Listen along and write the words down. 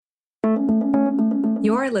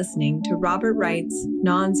You're listening to Robert Wright's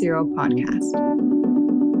Non-Zero Podcast.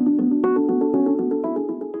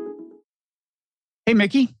 Hey,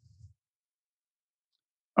 Mickey.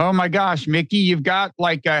 Oh my gosh, Mickey, you've got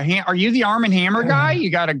like a are you the Arm & Hammer guy? You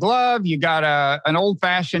got a glove, you got an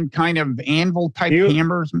old-fashioned kind of anvil type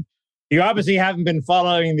hammer. You obviously haven't been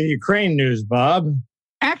following the Ukraine news, Bob.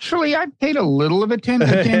 Actually, I paid a little of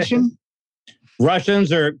attention.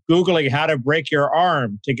 Russians are Googling how to break your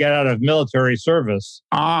arm to get out of military service.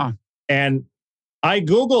 And I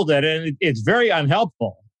Googled it, and it's very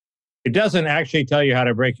unhelpful. It doesn't actually tell you how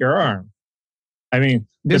to break your arm. I mean,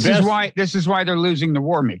 this is why they're losing the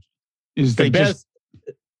war, Mickey. The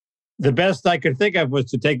best I could think of was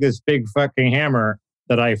to take this big fucking hammer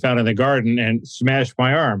that I found in the garden and smash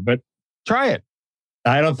my arm. But try it.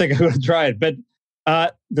 I don't think I would try it. But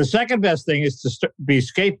the second best thing is to be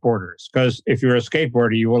skateboarders, because if you're a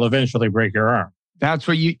skateboarder, you will eventually break your arm. That's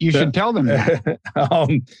what you should tell them that.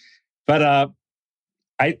 But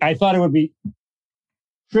I thought it would be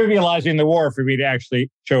trivializing the war for me to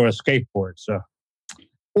actually show a skateboard.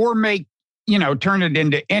 Or turn it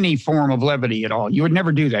into any form of levity at all. You would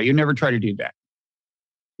never do that. You'd never try to do that.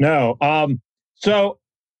 No. So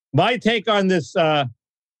my take on this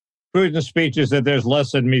Putin speech is that there's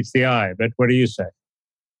less than meets the eye. But what do you say?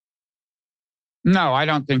 No, I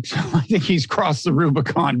don't think so. I think he's crossed the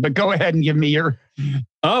Rubicon. But go ahead and give me your...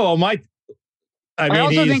 Oh, well, I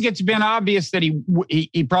also think it's been obvious that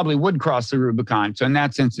he probably would cross the Rubicon. So in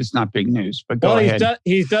that sense, it's not big news. But go ahead.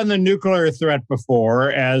 He's done the nuclear threat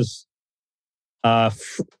before, as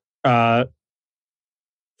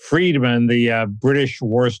Friedman, the British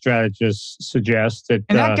war strategist, suggests. And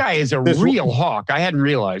that guy is a real hawk. I hadn't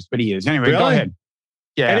realized, but he is. Anyway, really? Go ahead.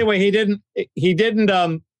 Yeah. Anyway, he didn't.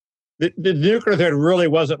 The nuclear threat really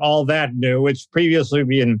wasn't all that new. It's previously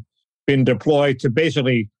been deployed to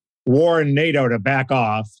basically warn NATO to back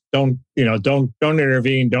off. Don't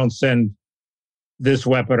intervene. Don't send this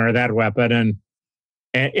weapon or that weapon.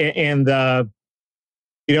 And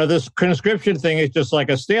this conscription thing is just like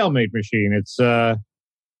a stalemate machine. It's there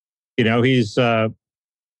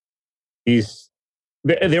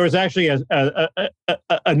was actually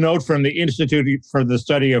a note from the Institute for the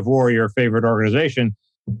Study of War, your favorite organization,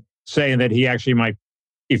 saying that he actually might,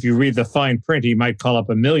 if you read the fine print, he might call up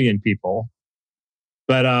 1 million people.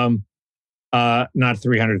 But not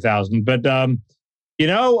 300,000. But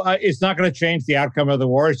it's not going to change the outcome of the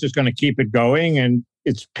war. It's just going to keep it going, and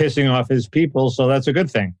it's pissing off his people. So that's a good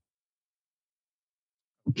thing.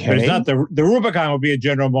 Okay. But it's not the Rubicon will be a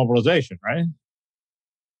general mobilization, right?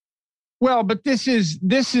 Well, but this is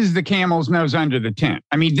the camel's nose under the tent.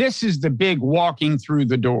 I mean, this is the big walking through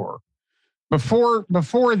the door.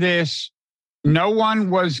 Before this, no one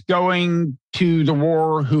was going to the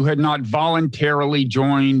war who had not voluntarily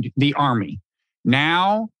joined the army.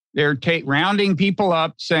 Now they're rounding people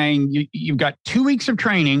up, saying you've got 2 weeks of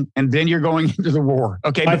training and then you're going into the war.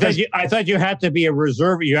 Okay, I thought you had to be a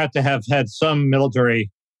reserve. You had to have had some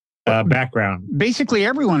military background. Basically,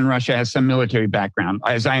 everyone in Russia has some military background,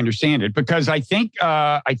 as I understand it, because I think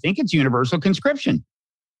it's universal conscription.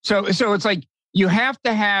 So it's like you have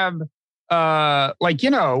to have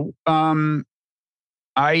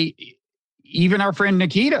even our friend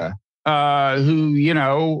Nikita, who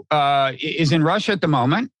is in Russia at the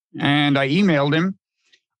moment, and I emailed him.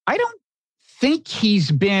 I don't think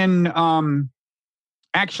he's been I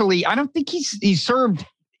don't think he's served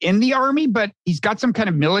in the army, but he's got some kind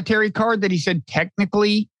of military card that he said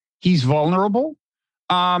technically he's vulnerable.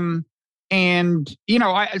 I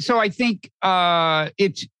think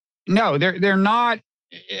they're not.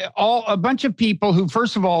 A bunch of people who,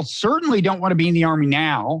 first of all, certainly don't want to be in the army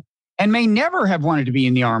now and may never have wanted to be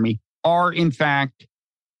in the army are, in fact,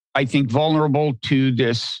 I think, vulnerable to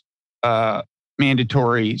this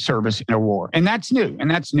mandatory service in a war. And that's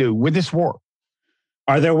new with this war.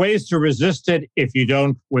 Are there ways to resist it if you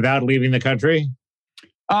don't, without leaving the country?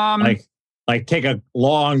 Like take a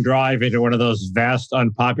long drive into one of those vast,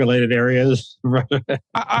 unpopulated areas?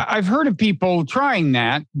 I've heard of people trying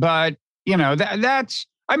that, but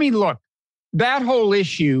look, that whole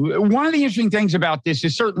issue, one of the interesting things about this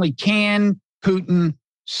is certainly, can Putin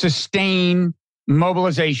sustain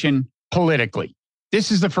mobilization politically?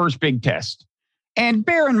 This is the first big test. And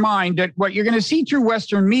bear in mind that what you're going to see through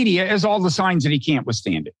Western media is all the signs that he can't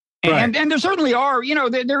withstand it. And there certainly are,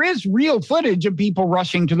 there is real footage of people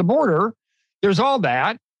rushing to the border. There's all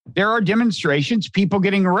that. There are demonstrations, people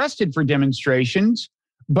getting arrested for demonstrations.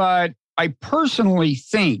 But I personally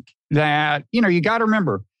think that, you got to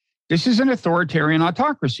remember, this is an authoritarian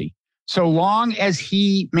autocracy. So long as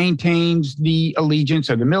he maintains the allegiance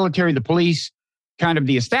of the military, the police, kind of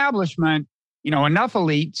the establishment, enough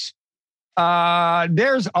elites,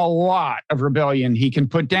 there's a lot of rebellion he can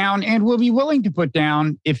put down and will be willing to put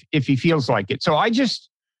down if he feels like it. So I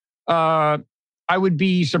would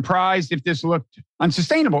be surprised if this looked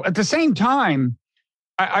unsustainable. At the same time,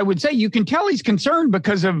 I would say you can tell he's concerned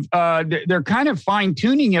because of they're kind of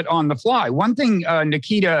fine-tuning it on the fly. One thing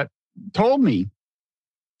Nikita told me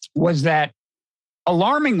was that,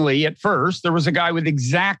 alarmingly, at first, there was a guy with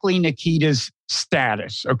exactly Nikita's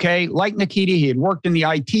status, okay? Like Nikita, he had worked in the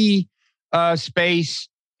IT space,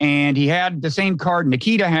 and he had the same card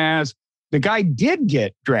Nikita has. The guy did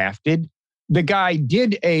get drafted. The guy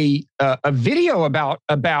did a video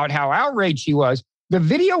about how outraged he was. The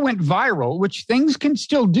video went viral, which things can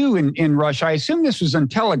still do in Russia. I assume this was on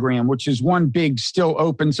Telegram, which is one big, still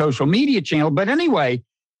open social media channel. But anyway,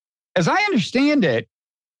 as I understand it,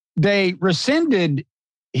 they rescinded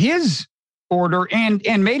his order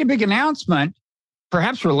and made a big announcement,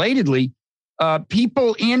 perhaps relatedly.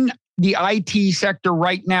 People in the IT sector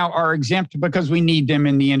right now are exempt because we need them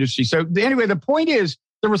in the industry. So anyway, the point is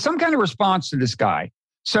there was some kind of response to this guy.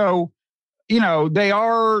 So, they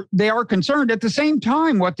are concerned. At the same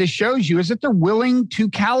time, what this shows you is that they're willing to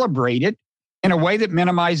calibrate it in a way that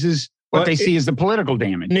minimizes what they see as the political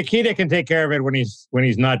damage. Nikita can take care of it when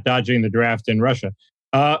he's not dodging the draft in Russia.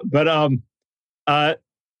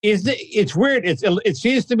 It's weird. It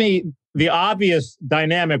seems to me the obvious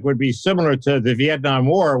dynamic would be similar to the Vietnam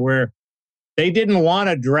War, where they didn't want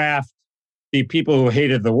to draft the people who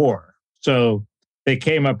hated the war. So they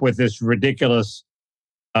came up with this ridiculous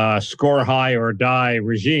score high or die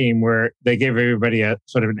regime where they gave everybody a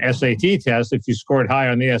sort of an SAT test. If you scored high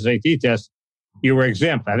on the SAT test, you were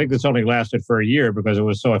exempt. I think this only lasted for a year because it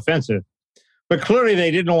was so offensive. But clearly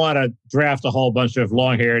they didn't want to draft a whole bunch of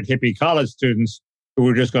long-haired hippie college students who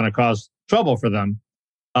were just going to cause trouble for them.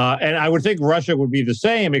 And I would think Russia would be the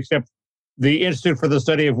same, except the Institute for the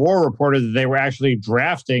Study of War reported that they were actually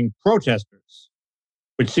drafting protesters,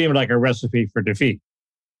 which seemed like a recipe for defeat.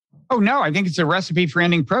 Oh, no, I think it's a recipe for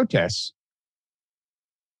ending protests.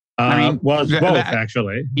 Well, it's both,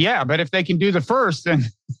 actually. Yeah, but if they can do the first, then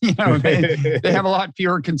they have a lot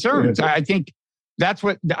fewer concerns. I think that's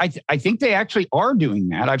what I think they actually are doing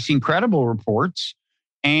that. I've seen credible reports,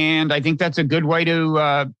 and I think that's a good way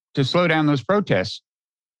to slow down those protests.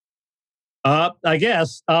 I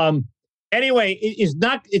guess. Anyway,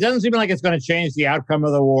 it doesn't seem like it's going to change the outcome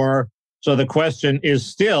of the war. So the question is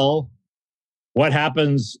still, what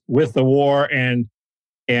happens with the war? And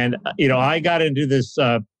I got into this.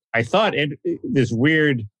 I thought this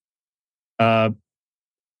weird, to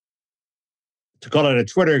call it a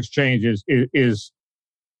Twitter exchange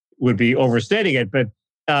would be overstating it. But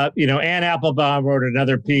Ann Applebaum wrote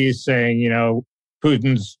another piece saying,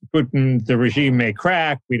 Putin, the regime may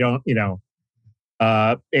crack. We don't,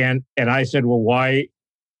 and I said, well, why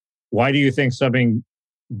do you think something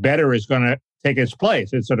better is going to take its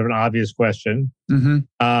place? It's sort of an obvious question. Mm-hmm.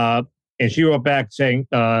 And she wrote back saying,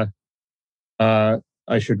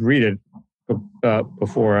 I should read it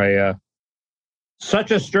before I.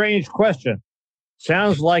 Such a strange question.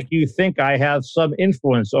 Sounds like you think I have some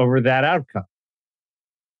influence over that outcome.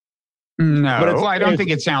 No, I don't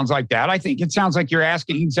think it sounds like that. I think it sounds like you're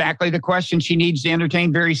asking exactly the question she needs to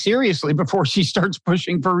entertain very seriously before she starts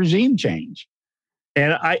pushing for regime change.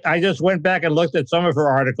 And I just went back and looked at some of her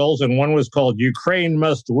articles, and one was called "Ukraine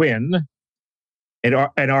Must Win," and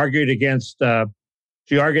argued against.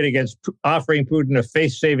 She argued against offering Putin a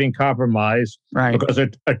face-saving compromise, right? Because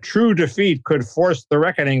a true defeat could force the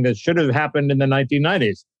reckoning that should have happened in the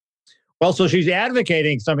 1990s. Well, so she's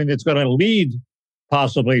advocating something that's going to lead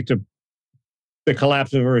possibly to the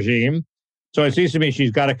collapse of a regime. So it seems to me she's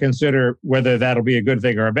got to consider whether that'll be a good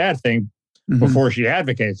thing or a bad thing before she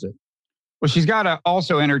advocates it. Well, she's got to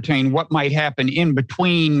also entertain what might happen in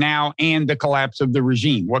between now and the collapse of the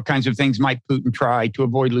regime. What kinds of things might Putin try to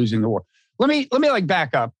avoid losing the war? Let me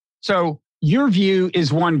back up. So your view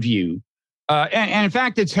is one view. And in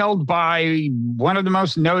fact, it's held by one of the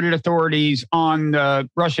most noted authorities on the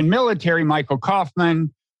Russian military, Michael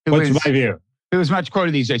Kaufman. What's my view? Who is much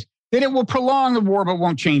quoted these days. That it will prolong the war, but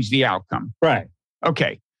won't change the outcome. Right.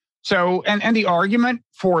 Okay. So, and the argument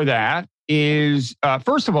for that is,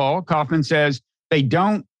 first of all, Kaufman says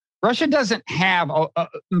Russia doesn't have a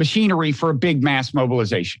machinery for a big mass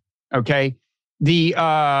mobilization. Okay.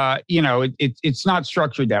 It's not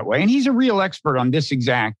structured that way. And he's a real expert on this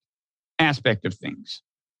exact aspect of things.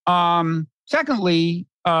 Secondly,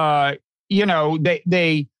 but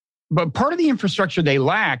part of the infrastructure they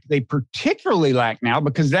particularly lack now,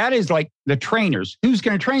 because that is like the trainers. Who's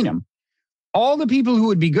going to train them? All the people who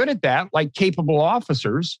would be good at that, like capable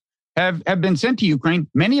officers, have been sent to Ukraine.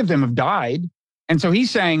 Many of them have died. And so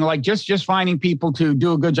he's saying, like, just finding people to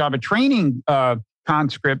do a good job of training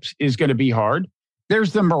conscripts is going to be hard.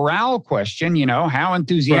 There's the morale question, how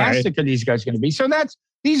enthusiastic are these guys going to be? So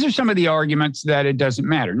these are some of the arguments that it doesn't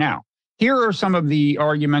matter. Now, here are some of the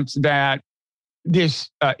arguments that this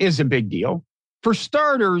is a big deal. For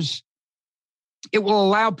starters, it will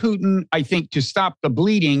allow Putin, I think, to stop the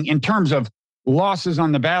bleeding in terms of losses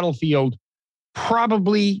on the battlefield,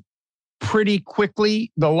 probably pretty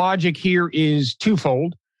quickly. The logic here is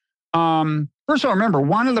twofold. First of all, remember,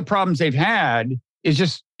 one of the problems they've had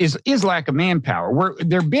is lack of manpower. Where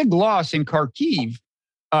their big loss in Kharkiv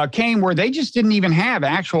came where they just didn't even have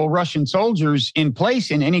actual Russian soldiers in place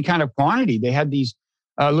in any kind of quantity. They had these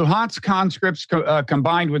Luhansk conscripts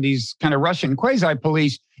combined with these kind of Russian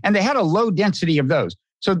quasi-police, and they had a low density of those.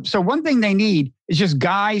 So one thing they need is just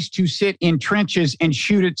guys to sit in trenches and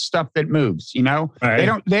shoot at stuff that moves.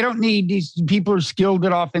 Right. They don't need these people who are skilled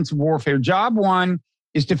at offensive warfare. Job one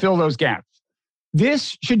is to fill those gaps.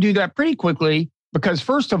 This should do that pretty quickly because,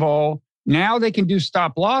 first of all, now they can do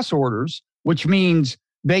stop loss orders, which means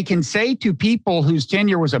they can say to people whose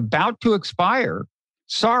tenure was about to expire,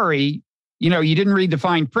 sorry, you didn't read the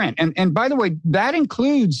fine print. And by the way, that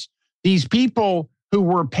includes these people who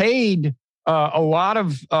were paid a lot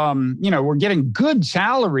of, were getting good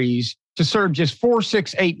salaries to serve just 4,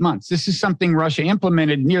 6, 8 months. This is something Russia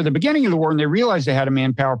implemented near the beginning of the war, and they realized they had a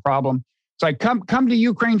manpower problem. It's like, come to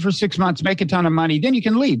Ukraine for 6 months, make a ton of money, then you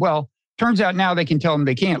can leave. Well, turns out now they can tell them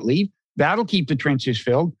they can't leave. That'll keep the trenches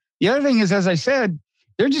filled. The other thing is, as I said,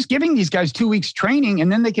 they're just giving these guys 2 weeks training,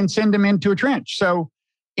 and then they can send them into a trench. So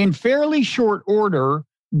in fairly short order,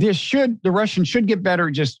 the Russians should get better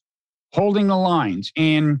at just holding the lines.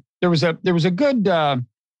 And there was a good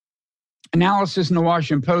analysis in the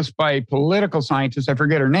Washington Post by a political scientist, I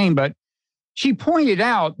forget her name, but she pointed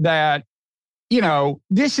out that,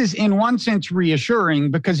 this is in one sense reassuring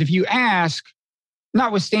because if you ask,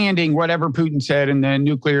 notwithstanding whatever Putin said in the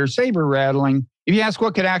nuclear saber rattling, if you ask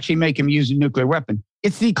what could actually make him use a nuclear weapon,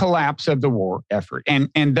 it's the collapse of the war effort. And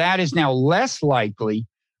that is now less likely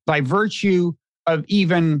by virtue of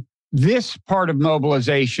even this part of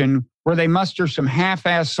mobilization where they muster some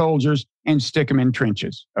half-assed soldiers and stick them in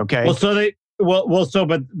trenches. Okay. But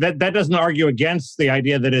that doesn't argue against the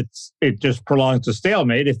idea that it just prolongs the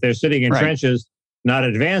stalemate. If they're sitting in trenches, not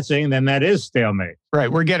advancing, then that is stalemate.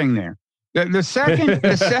 Right. We're getting there. The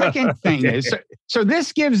second thing is, so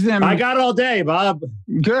this gives them. I got all day, Bob.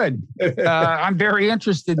 Good. I'm very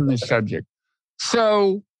interested in this subject.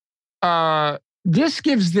 So this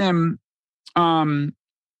gives them, the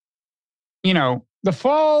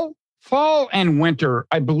fall and winter,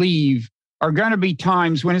 I believe, are going to be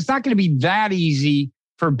times when it's not going to be that easy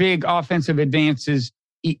for big offensive advances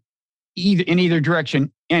in either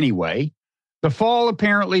direction anyway. The fall,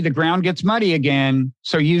 apparently, the ground gets muddy again,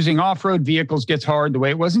 so using off-road vehicles gets hard the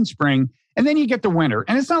way it was in spring. And then you get the winter.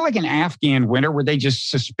 And it's not like an Afghan winter where they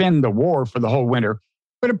just suspend the war for the whole winter,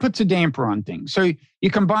 but it puts a damper on things. So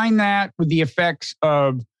you combine that with the effects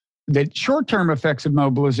of the short-term effects of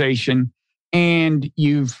mobilization, and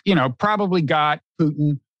you've, probably got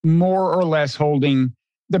Putin more or less holding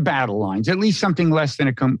the battle lines, at least something less than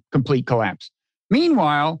a complete collapse.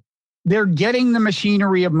 Meanwhile, they're getting the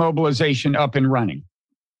machinery of mobilization up and running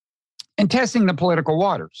and testing the political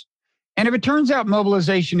waters. And if it turns out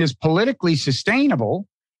mobilization is politically sustainable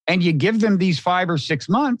and you give them these 5 or 6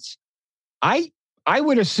 months, I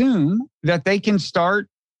would assume that they can start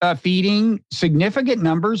feeding significant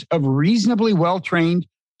numbers of reasonably well-trained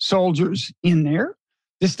soldiers in there.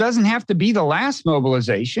 This doesn't have to be the last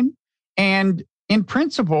mobilization. And in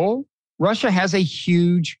principle, Russia has a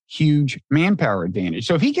huge, huge manpower advantage.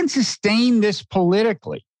 So if he can sustain this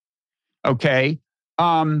politically, okay,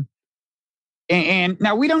 and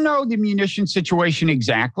now we don't know the munition situation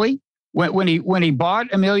exactly. When he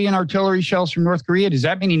bought 1 million artillery shells from North Korea, does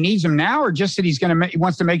that mean he needs them now, or just that he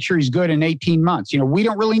wants to make sure he's good in 18 months? We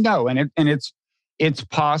don't really know, and it's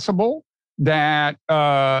possible that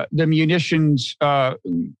the munitions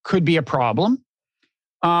could be a problem.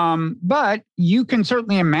 But you can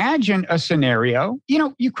certainly imagine a scenario.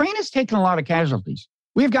 Ukraine has taken a lot of casualties.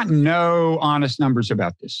 We've got no honest numbers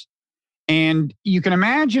about this. And you can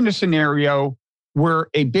imagine a scenario where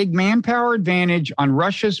a big manpower advantage on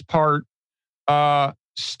Russia's part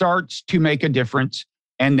starts to make a difference,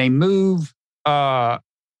 and they move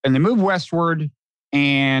westward,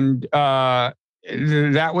 and that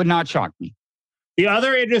would not shock me. The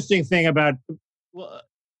other interesting thing about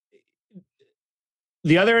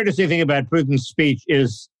Putin's speech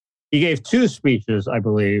is he gave 2 speeches, I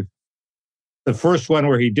believe. the first one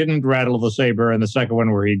where he didn't rattle the saber, and the second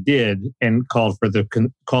one where he did and called for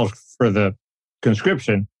the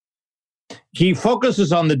conscription. He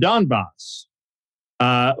focuses on the Donbass,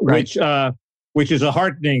 right. which is a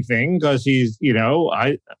heartening thing because he's,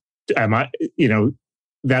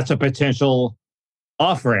 that's a potential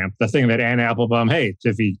off ramp. The thing that Ann Applebaum hates.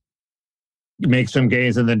 If he makes some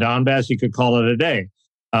gains in the Donbass, he could call it a day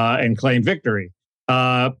and claim victory.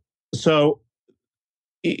 So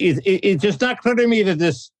it's just not clear to me that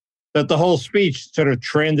the whole speech sort of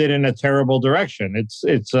trended in a terrible direction. It's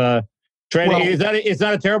trending. It's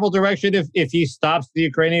not a terrible direction if he stops the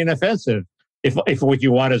Ukrainian offensive. If what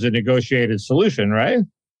you want is a negotiated solution, right?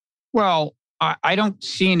 Well, I don't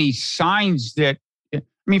see any signs that.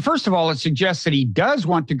 I mean, first of all, it suggests that he does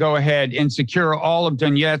want to go ahead and secure all of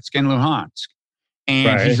Donetsk and Luhansk,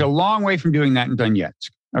 and he's a long way from doing that in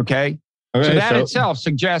Donetsk. Okay, so that itself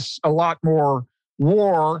suggests a lot more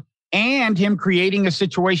war and him creating a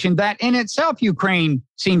situation that in itself Ukraine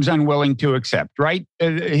seems unwilling to accept, right?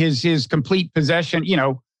 His complete possession,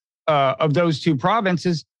 of those two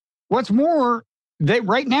provinces. What's more,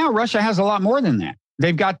 right now Russia has a lot more than that.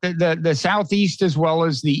 They've got the southeast as well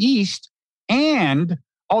as the east. And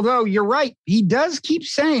although you're right, he does keep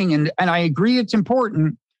saying, and I agree it's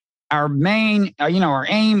important, our main, our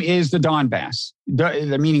aim is the Donbass,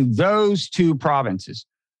 meaning those two provinces.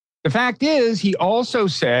 The fact is, he also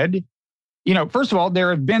said, first of all,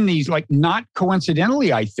 there have been these, not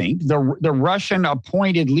coincidentally, I think, the Russian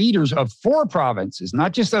appointed leaders of 4 provinces,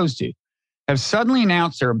 not just those two, have suddenly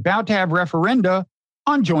announced they're about to have referenda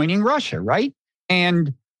on joining Russia, right?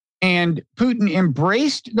 And Putin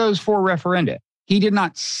embraced those 4 referenda. He did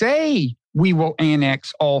not say we will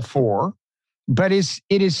annex all 4, but it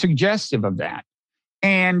is suggestive of that.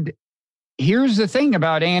 And here's the thing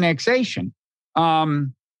about annexation.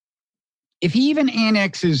 If he even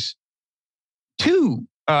annexes 2,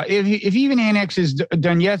 if he even annexes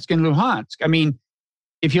Donetsk and Luhansk, I mean,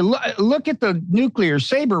 if you look at the nuclear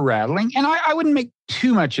saber rattling, and I wouldn't make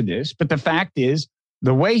too much of this, but the fact is,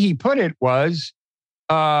 the way he put it was,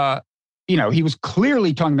 he was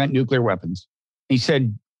clearly talking about nuclear weapons. He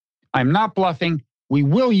said, I'm not bluffing. We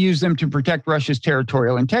will use them to protect Russia's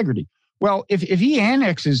territorial integrity. Well, if he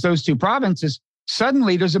annexes those 2 provinces,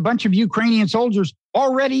 suddenly there's a bunch of Ukrainian soldiers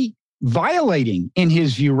already violating, in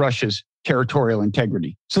his view, Russia's territorial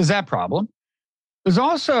integrity. So is that problem? There's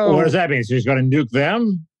also... What does that mean? So he's going to nuke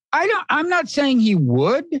them? I'm not saying he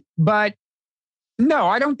would, but no,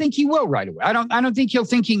 I don't think he will right away. I don't think he'll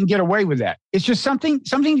think he can get away with that. It's just something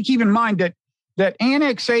to keep in mind that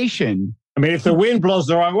annexation... I mean, if the wind blows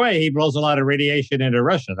the wrong way, he blows a lot of radiation into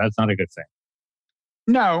Russia. That's not a good thing.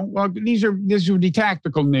 No, well, these would be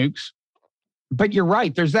tactical nukes. But you're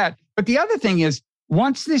right, there's that. But the other thing is,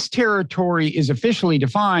 once this territory is officially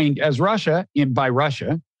defined as Russia, by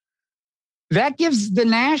Russia, that gives the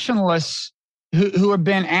nationalists who have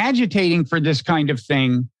been agitating for this kind of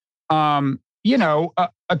thing, a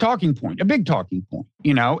talking point, a big talking point,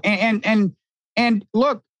 and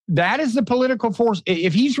look, that is the political force.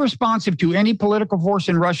 If he's responsive to any political force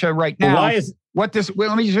in Russia right now, let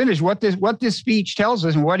me just finish. What this speech tells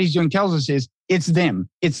us and what he's doing tells us is it's them.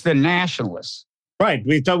 It's the nationalists. Right.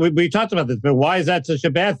 We talked about this, but why is that such a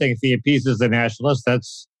bad thing? If he appeases the nationalists,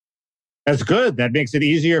 that's good. That makes it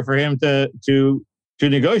easier for him to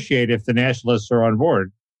negotiate if the nationalists are on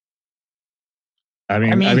board.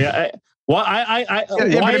 It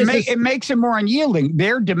makes him more unyielding.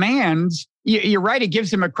 Their demands. You're right. It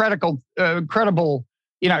gives him a credible.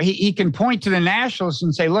 He can point to the nationalists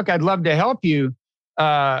and say, "Look, I'd love to help you,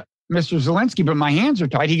 Mr. Zelensky, but my hands are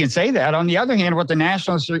tied." He can say that. On the other hand, what the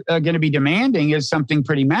nationalists are going to be demanding is something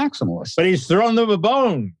pretty maximalist. But he's throwing them a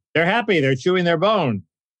bone. They're happy. They're chewing their bone.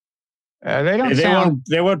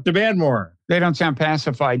 They won't demand more. They don't sound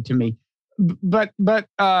pacified to me. But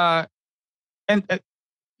the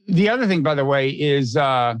other thing, by the way, is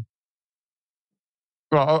a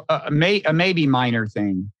maybe minor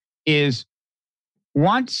thing is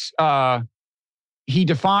once he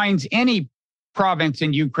defines any province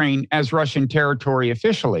in Ukraine as Russian territory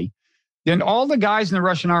officially, then all the guys in the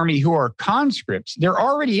Russian army who are conscripts, they're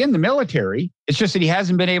already in the military. It's just that he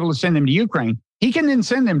hasn't been able to send them to Ukraine. He can then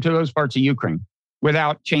send them to those parts of Ukraine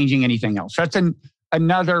without changing anything else. That's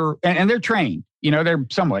another, and they're trained. They're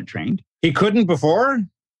somewhat trained. He couldn't before?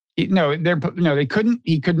 They couldn't.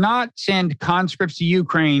 He could not send conscripts to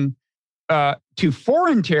Ukraine to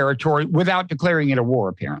foreign territory without declaring it a war,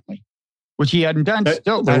 apparently, which he hadn't done.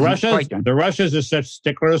 The Russians are such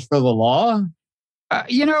sticklers for the law.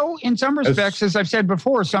 In some respects, as I've said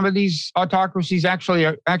before, some of these autocracies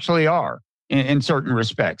actually are in certain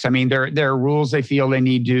respects. I mean, there are rules they feel they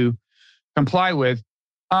need to comply with.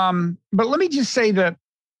 But let me just say that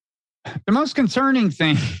the most concerning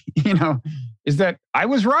thing, is that I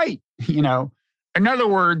was right. In other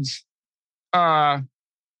words, I've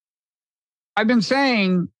been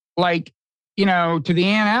saying, to the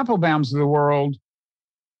Ann Applebaums of the world,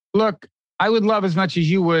 look, I would love as much as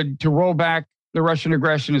you would to roll back the Russian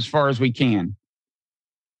aggression as far as we can.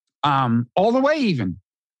 All the way even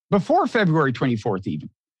before February 24th, even,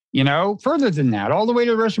 further than that, all the way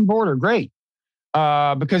to the Russian border. Great.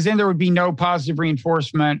 Because then there would be no positive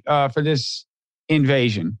reinforcement for this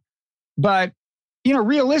invasion. But,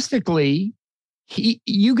 realistically,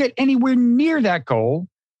 you get anywhere near that goal,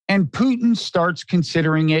 and Putin starts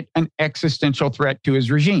considering it an existential threat to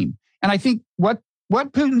his regime. And I think what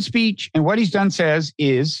Putin's speech and what he's done says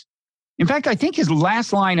is, in fact, I think his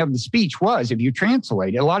last line of the speech was, if you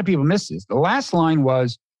translate it, a lot of people miss this. The last line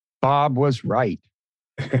was, Bob was right.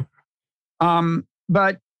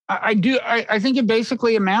 But I think it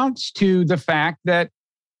basically amounts to the fact that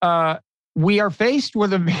we are faced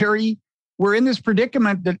with we're in this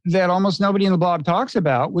predicament that almost nobody in the blog talks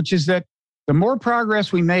about, which is that the more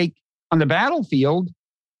progress we make on the battlefield,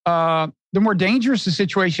 the more dangerous the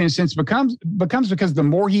situation becomes because the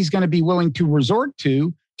more he's going to be willing to resort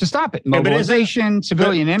to stop it. Mobilization,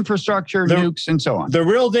 civilian infrastructure, nukes, and so on. The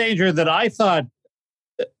real danger that I thought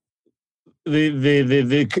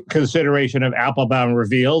the consideration of Applebaum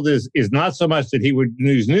revealed is not so much that he would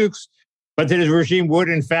use nukes, but that his regime would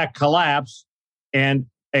in fact collapse and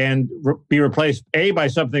be replaced, A, by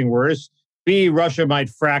something worse, B, Russia might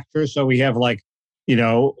fracture, so we have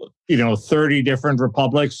 30 different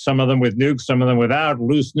republics, some of them with nukes, some of them without,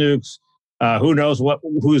 loose nukes. Who knows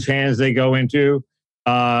whose hands they go into?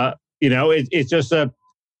 It's just it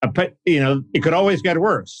could always get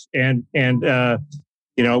worse, and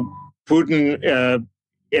Putin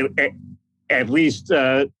at least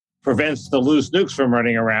prevents the loose nukes from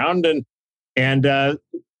running around,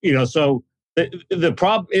 so the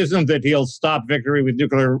problem isn't that he'll stop victory with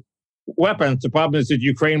nuclear weapons. The problem is that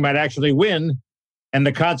Ukraine might actually win, and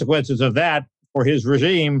the consequences of that for his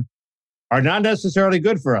regime are not necessarily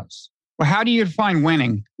good for us. Well, how do you define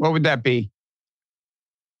winning? What would that be?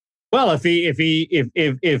 Well, if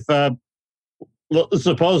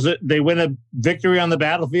suppose that they win a victory on the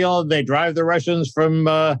battlefield, they drive the Russians from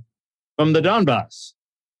the Donbass,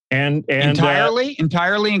 and entirely,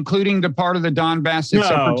 including the part of the Donbass that's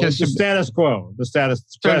separatist. The status quo.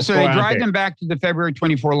 So they drive them back to the February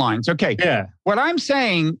 24 lines. Okay. Yeah. What I'm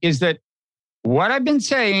saying is that what I've been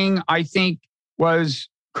saying, I think, was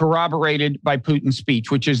corroborated by Putin's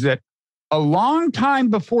speech, which is that a long time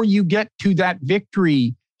before you get to that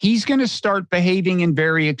victory, he's going to start behaving in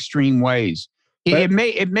very extreme ways. It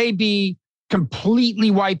may be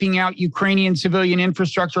completely wiping out Ukrainian civilian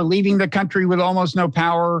infrastructure, leaving the country with almost no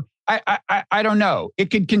power. I don't know.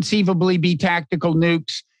 It could conceivably be tactical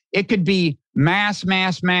nukes. It could be mass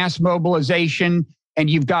mobilization, and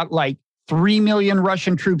you've got 3 million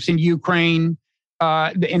Russian troops in Ukraine,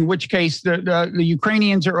 in which case the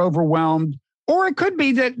Ukrainians are overwhelmed. Or it could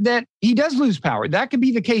be that he does lose power. That could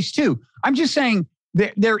be the case too. I'm just saying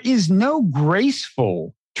that there is no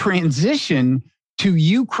graceful transition to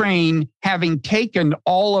Ukraine having taken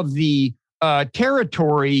all of the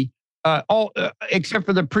territory, except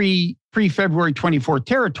for the pre-February 24th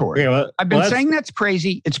territory. Yeah, well, I've been saying that's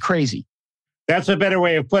crazy. It's crazy. That's a better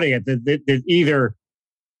way of putting it. That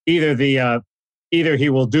either he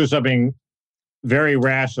will do something very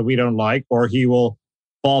rash that we don't like, or he will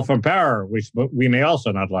fall from power, which we may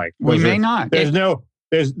also not like. We may not. It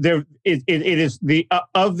is the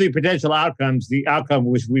of the potential outcomes, the outcome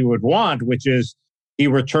which we would want, which is he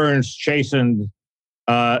returns chastened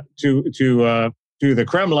to the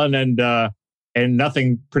Kremlin, and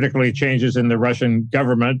nothing particularly changes in the Russian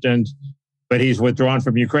government, but he's withdrawn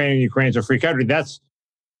from Ukraine, and Ukraine's a free country. That's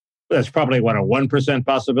probably a 1%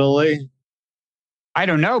 possibility. I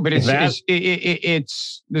don't know, but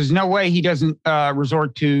it's there's no way he doesn't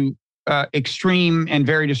resort to extreme and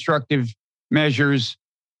very destructive measures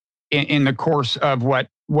in the course of what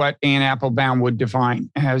Ann Applebaum would define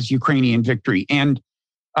as Ukrainian victory. And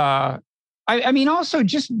I mean, also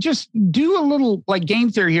just do a little game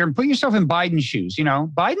theory here and put yourself in Biden's shoes.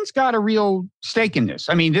 Biden's got a real stake in this.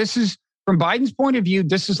 I mean, this is, from Biden's point of view,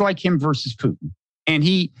 this is like him versus Putin. And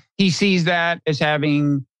he sees that as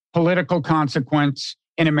having political consequence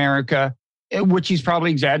in America, which he's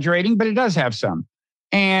probably exaggerating, but it does have some.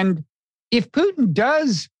 And if Putin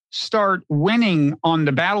does start winning on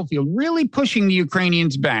the battlefield, really pushing the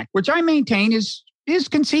Ukrainians back, which I maintain is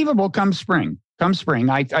conceivable come spring.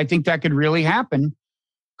 I think that could really happen.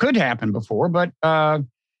 Could happen before, but and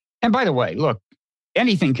by the way, look,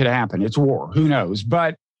 anything could happen. It's war. Who knows?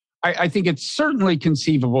 But I think it's certainly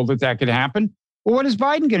conceivable that could happen. Well, what is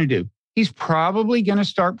Biden going to do? He's probably going to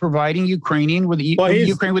start providing Ukraine with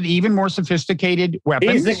even more sophisticated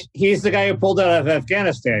weapons. He's the guy who pulled out of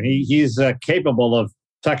Afghanistan. He's capable of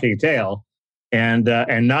tucking tail and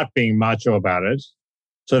not being macho about it.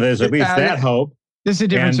 So there's at least that hope. This is a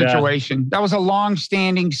different situation. That was a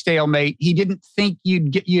long-standing stalemate. He didn't think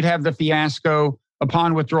you'd have the fiasco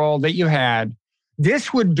upon withdrawal that you had.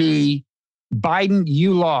 This would be Biden,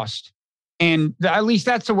 you lost. And at least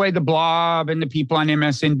that's the way the blob and the people on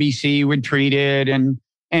MSNBC would treat it.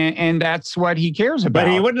 And that's what he cares about.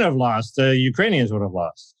 But he wouldn't have lost. The Ukrainians would have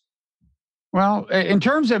lost. Well, in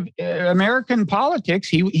terms of American politics,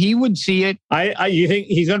 he would see it. You think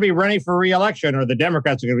he's going to be running for re-election, or the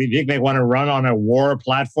Democrats are going to be? Do you think they want to run on a war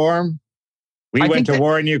platform? We went to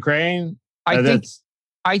war in Ukraine. I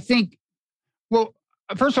think. Well,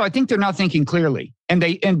 first of all, I think they're not thinking clearly, and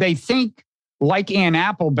they think, like Ann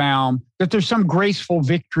Applebaum, that there's some graceful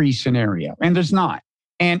victory scenario, and there's not.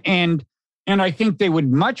 And I think they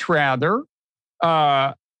would much rather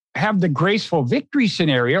have the graceful victory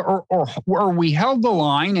scenario, or we held the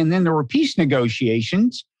line and then there were peace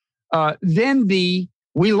negotiations, then the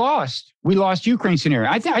we lost Ukraine scenario.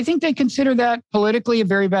 I think they consider that politically a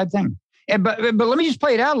very bad thing. But let me just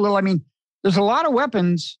play it out a little. I mean, there's a lot of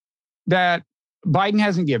weapons that Biden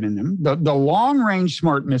hasn't given them. The long-range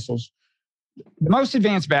smart missiles, the most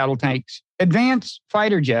advanced battle tanks, advanced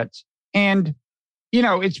fighter jets. And,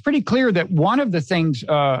 it's pretty clear that one of the things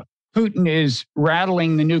Putin is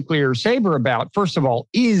rattling the nuclear saber about, first of all,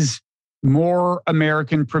 is more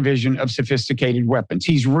American provision of sophisticated weapons.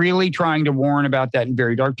 He's really trying to warn about that in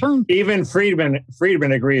very dark terms. Even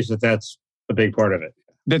Friedman agrees that that's a big part of it.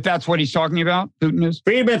 That's what he's talking about, Putin is?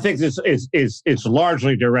 Friedman thinks it's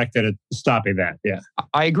largely directed at stopping that, yeah.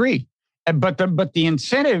 I agree. But the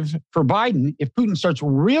incentive for Biden, if Putin starts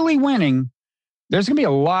really winning, there's going to be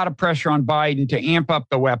a lot of pressure on Biden to amp up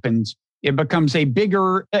the weapons. It becomes a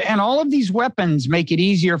bigger, and all of these weapons make it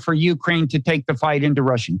easier for Ukraine to take the fight into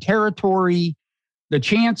Russian territory. The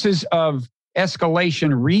chances of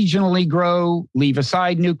escalation regionally grow, leave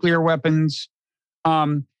aside nuclear weapons.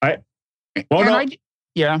 Glenn Greenwald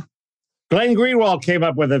came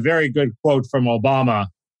up with a very good quote from Obama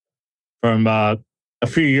from a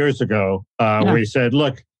few years ago, where he said,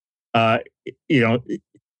 look, the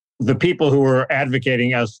people who are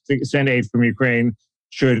advocating us to send aid from Ukraine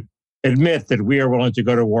should admit that we are willing to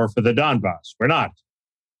go to war for the Donbass. We're not.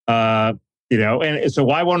 And so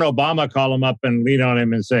why won't Obama call him up and lean on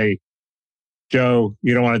him and say, Joe,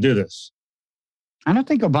 you don't want to do this? I don't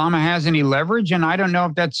think Obama has any leverage, and I don't know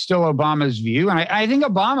if that's still Obama's view. And I think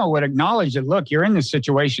Obama would acknowledge that, look, you're in this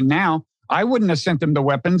situation now. I wouldn't have sent them the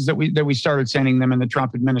weapons that we started sending them in the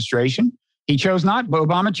Trump administration. He chose not, but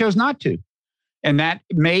Obama chose not to. And that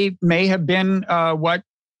may have been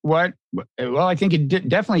well, I think it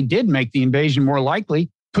definitely did make the invasion more likely.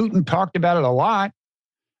 Putin talked about it a lot.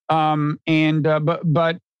 But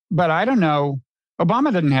I don't know.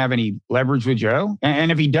 Obama doesn't have any leverage with Joe.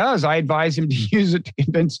 And if he does, I advise him to use it to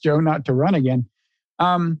convince Joe not to run again.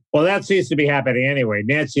 Well, that seems to be happening anyway.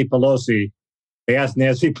 They asked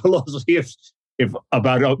Nancy Pelosi if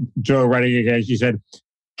about Joe running again. She said,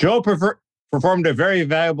 Joe performed a very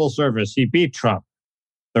valuable service. He beat Trump.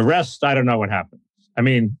 The rest, I don't know what happened. I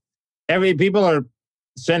mean, people are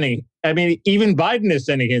sending. I mean, even Biden is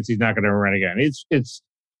sending hints he's not going to run again. It's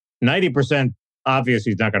 90% obvious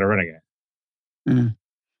he's not going to run again.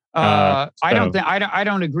 I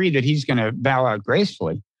don't agree that he's going to bow out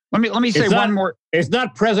gracefully. Let me say one more. It's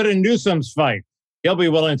not President Newsom's fight. He'll be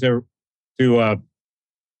willing to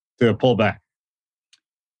pull back.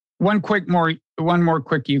 One more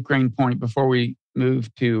quick Ukraine point before we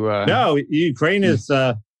move to. No, Ukraine is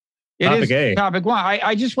topic A. Topic one.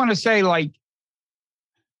 I just want to say,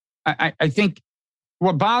 I think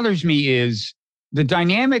what bothers me is the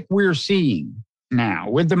dynamic we're seeing now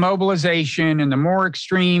with the mobilization and the more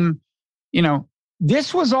extreme.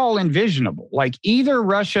 This was all envisionable. Like either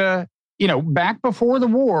Russia, back before the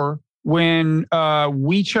war, when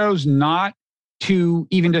we chose not to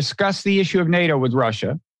even discuss the issue of NATO with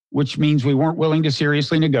Russia, which means we weren't willing to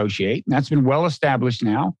seriously negotiate. And that's been well established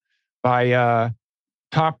now by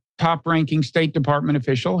top-ranking State Department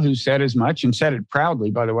official who said as much and said it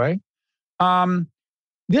proudly, by the way.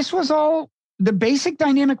 This was all, the basic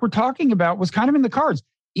dynamic we're talking about was kind of in the cards.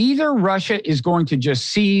 Either Russia is going to just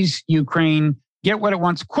seize Ukraine, get what it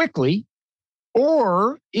wants quickly,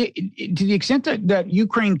 or to the extent that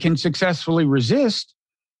Ukraine can successfully resist,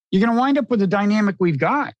 you're going to wind up with the dynamic we've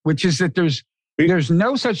got, which is that there's There's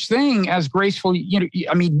no such thing as graceful,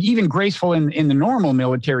 I mean, even graceful in the normal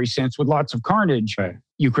military sense with lots of carnage,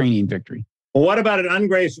 Ukrainian victory. Well, what about an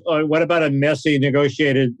ungraceful, what about a messy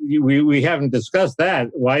negotiated, we haven't discussed that.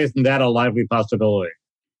 Why isn't that a lively possibility?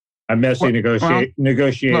 A messy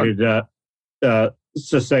negotiated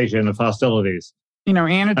cessation of hostilities.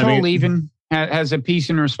 Anatol even has a piece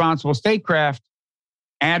in Responsible Statecraft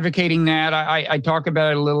advocating that. I talk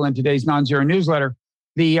about it a little in today's Non-Zero newsletter.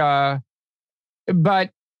 But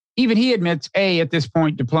even he admits, A, at this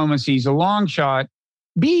point, diplomacy is a long shot.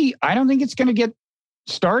 B, I don't think it's going to get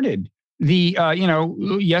started.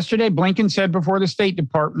 Yesterday, Blinken said before the State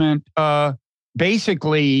Department,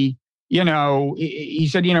 basically, he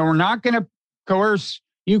said, we're not going to coerce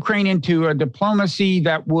Ukraine into a diplomacy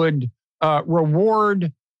that would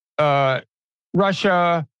reward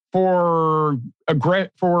Russia for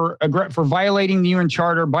violating the UN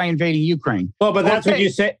Charter by invading Ukraine. Well, but that's what you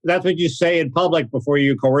say. That's what you say in public before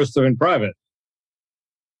you coerce them in private.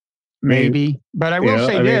 Maybe, but I will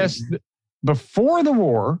say this: before the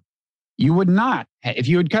war, you would not. If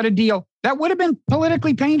you had cut a deal, that would have been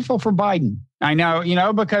politically painful for Biden. I know,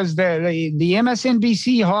 because the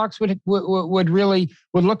MSNBC hawks would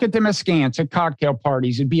look at them askance at cocktail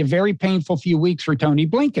parties. It'd be a very painful few weeks for Tony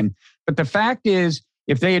Blinken. But the fact is,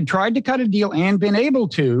 if they had tried to cut a deal and been able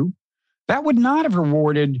to, that would not have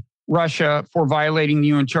rewarded Russia for violating the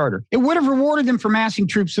UN Charter. It would have rewarded them for massing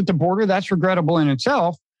troops at the border. That's regrettable in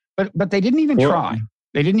itself. But they didn't even try.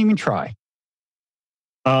 They didn't even try.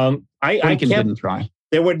 Blinken didn't try.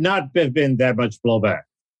 There would not have been that much blowback.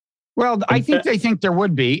 Well, I think they think there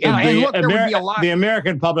would be. And look, there would be a lot. The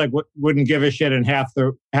American public wouldn't give a shit, and half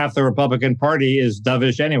the Republican Party is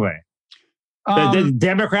dovish anyway. The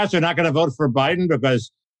Democrats are not going to vote for Biden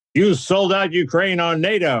because you sold out Ukraine on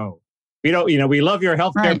NATO. We love your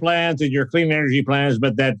healthcare plans and your clean energy plans,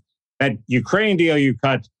 but that Ukraine deal you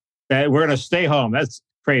cut, that we're going to stay home. That's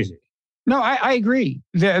crazy. No, I agree.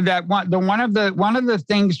 One of the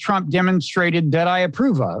things Trump demonstrated that I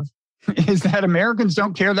approve of is that Americans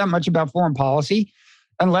don't care that much about foreign policy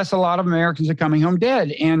unless a lot of Americans are coming home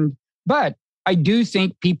dead. But I do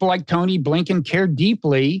think people like Tony Blinken care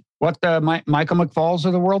deeply what the Michael McFauls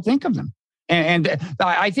of the world think of them. And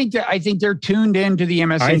I think they're tuned into the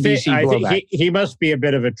MSNBC blowback. I think he must be a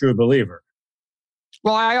bit of a true believer.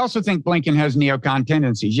 Well, I also think Blinken has neocon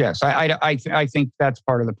tendencies. Yes, I think that's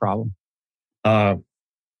part of the problem.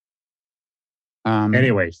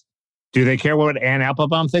 Anyways, do they care what Ann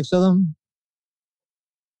Applebaum thinks of them?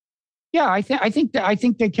 Yeah, I think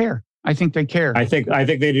they care. I think they care. I think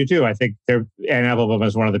they do too. I think Ann Applebaum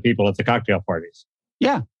is one of the people at the cocktail parties.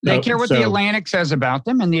 Yeah, they care what the Atlantic says about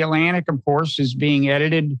them, and the Atlantic, of course, is being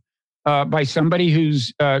edited by somebody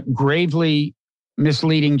who's gravely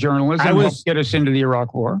misleading journalism and helped get us into the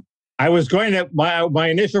Iraq War. I was going to my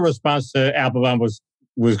initial response to Applebaum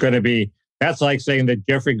was going to be, that's like saying that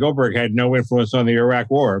Jeffrey Goldberg had no influence on the Iraq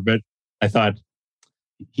War, but I thought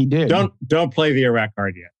he did. Don't play the Iraq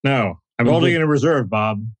card yet. No, I'm holding in a reserve,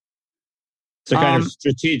 Bob. It's the kind of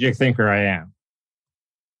strategic thinker I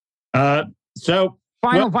am. So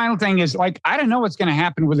final thing is, I don't know what's going to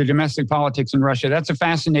happen with the domestic politics in Russia. That's a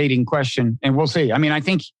fascinating question, and we'll see. I mean, I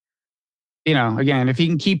think, again, if he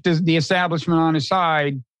can keep the establishment on his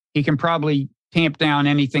side, he can probably tamp down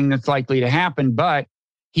anything that's likely to happen. But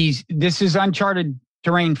this is uncharted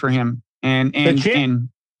terrain for him, and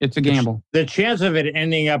it's a gamble. The chance of it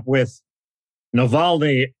ending up with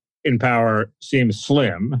Navalny in power seems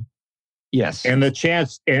slim. Yes. And the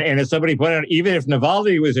chance, and as somebody pointed out, even if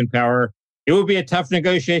Navalny was in power, it would be a tough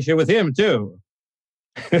negotiation with him, too.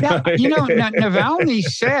 Yeah, Navalny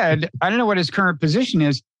said, I don't know what his current position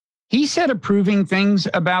is. He said approving things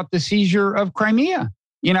about the seizure of Crimea.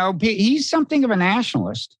 He's something of a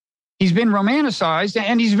nationalist. He's been romanticized,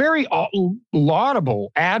 and he's very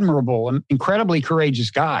laudable, admirable, and incredibly courageous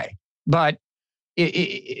guy. But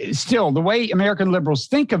still, the way American liberals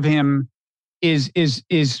think of him is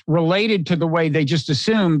related to the way they just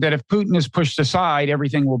assume that if Putin is pushed aside,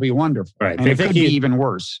 everything will be wonderful. Right. And it could be even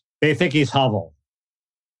worse. They think he's Havel.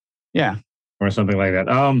 Yeah. Or something like that.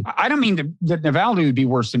 I don't mean that Navalny would be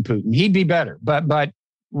worse than Putin. He'd be better. But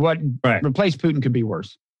what replaced Putin could be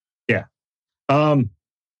worse. Yeah.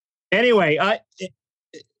 Anyway,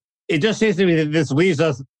 it just seems to me that this leaves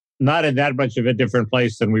us not in that much of a different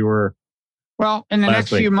place than we were. Well, in the next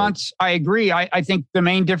few months, I agree. I think the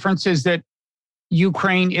main difference is that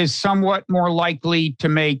Ukraine is somewhat more likely to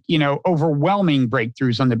make, overwhelming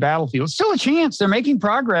breakthroughs on the battlefield. Still a chance. They're making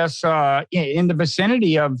progress in the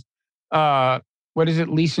vicinity of, what is it,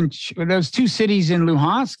 those two cities in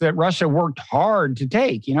Luhansk that Russia worked hard to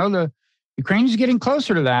take. The Ukraine is getting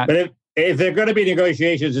closer to that. if there are going to be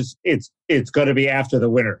negotiations, it's going to be after the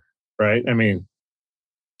winter, right? I mean,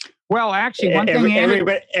 well, actually, one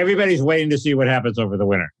thing everybody's waiting to see what happens over the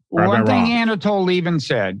winter. One thing Anatole Lieven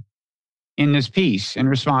said in this piece in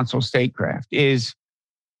Responsible Statecraft is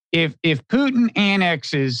if Putin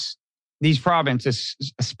annexes these provinces,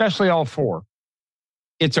 especially all four,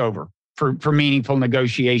 it's over for meaningful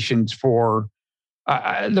negotiations.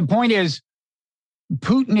 The point is,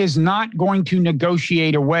 Putin is not going to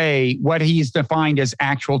negotiate away what he's defined as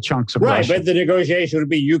actual chunks of Russia. Right, but the negotiation would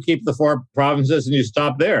be you keep the four provinces and you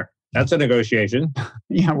stop there. That's a negotiation.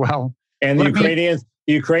 Yeah, well. And the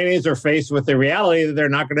Ukrainians are faced with the reality that they're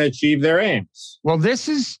not going to achieve their aims. Well, the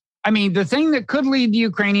thing that could lead the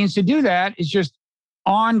Ukrainians to do that is just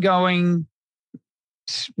ongoing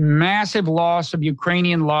massive loss of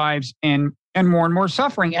Ukrainian lives and more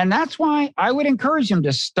suffering. And that's why I would encourage them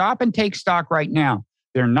to stop and take stock right now.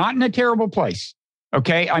 They're not in a terrible place.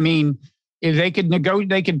 Okay. I mean, if they could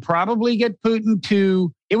they could probably get Putin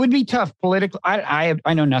to, it would be tough politically. I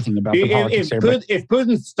know nothing about the politics if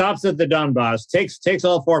Putin stops at the Donbass, takes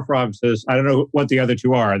all four provinces, I don't know what the other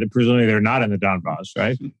two are. Presumably they're not in the Donbass,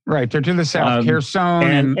 right? Right. They're to the south,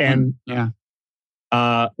 Kherson and yeah.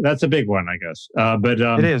 That's a big one, I guess. But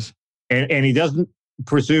it is. And he doesn't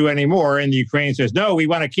pursue anymore. And the Ukraine says, no, we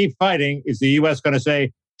want to keep fighting. Is the U.S. going to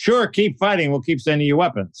say, sure, keep fighting. We'll keep sending you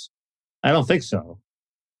weapons? I don't think so.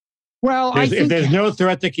 Well, if there's no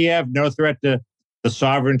threat to Kiev, no threat to the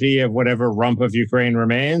sovereignty of whatever rump of Ukraine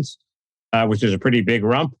remains, which is a pretty big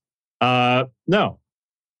rump, no.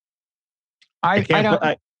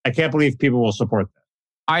 I can't believe people will support that.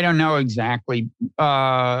 I don't know exactly.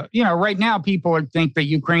 Right now people think that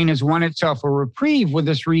Ukraine has won itself a reprieve with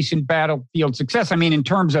this recent battlefield success. I mean, in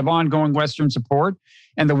terms of ongoing Western support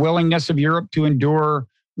and the willingness of Europe to endure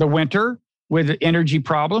the winter with energy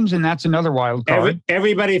problems, and that's another wild card.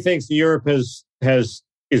 Everybody thinks Europe is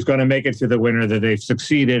going to make it through the winter, that they've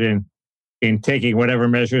succeeded in taking whatever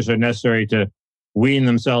measures are necessary to wean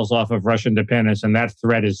themselves off of Russian dependence, and that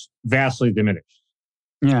threat is vastly diminished.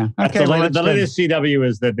 Yeah. Okay. The latest CW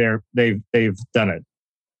is that they've done it.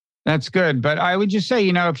 That's good. But I would just say,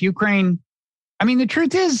 if Ukraine, the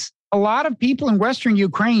truth is a lot of people in Western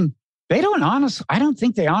Ukraine, I don't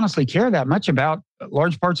think they honestly care that much about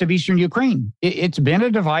large parts of Eastern Ukraine. It's been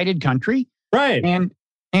a divided country. Right.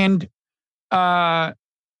 And on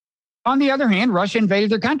the other hand, Russia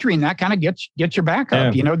invaded their country, and that kind of gets your back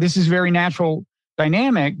up. Yeah. This is very natural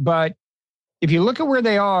dynamic, but if you look at where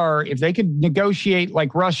they are, if they could negotiate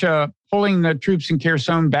like Russia pulling the troops in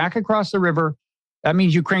Kherson back across the river, that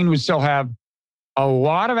means Ukraine would still have a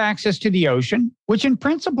lot of access to the ocean, which in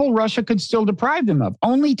principle, Russia could still deprive them of.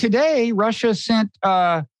 Only today, Russia sent,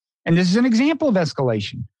 and this is an example of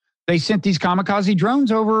escalation, they sent these kamikaze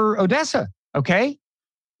drones over Odessa, okay?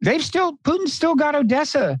 Putin's still got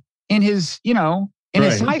Odessa in his,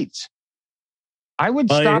 his sights. I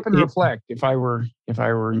would stop and reflect if I were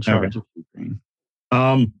in charge of Ukraine.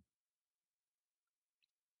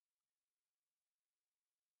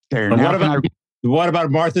 What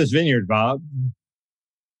about Martha's Vineyard, Bob?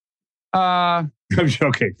 I'm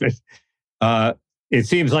joking. It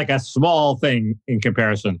seems like a small thing in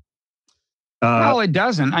comparison. Well, it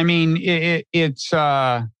doesn't. It's.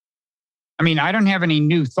 I don't have any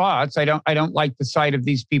new thoughts. I don't like the sight of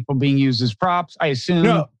these people being used as props. I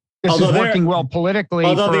assume. This is working well politically.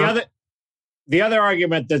 Although the other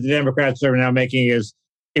argument that the Democrats are now making is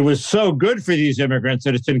it was so good for these immigrants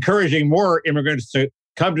that it's encouraging more immigrants to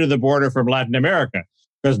come to the border from Latin America,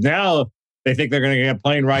 because now they think they're going to get a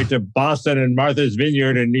plane ride to Boston and Martha's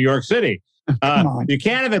Vineyard and New York City. You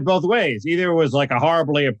can't have it both ways. Either it was like a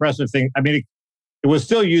horribly oppressive thing. It was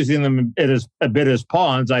still using them a bit as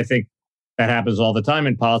pawns. I think that happens all the time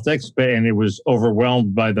in politics, and it was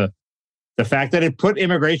overwhelmed by the fact that it put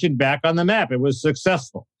immigration back on the map. It was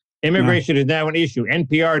successful. Immigration is now an issue.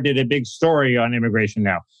 NPR did a big story on immigration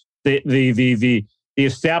now. The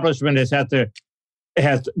establishment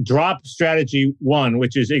has dropped strategy one,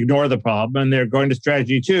 which is ignore the problem, and they're going to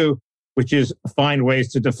strategy two, which is find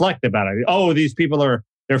ways to deflect about it. Oh, these people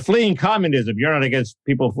they're fleeing communism. You're not against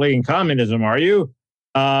people fleeing communism, are you?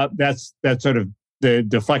 That's sort of the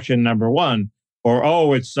deflection number one.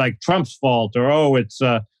 Or it's like Trump's fault, or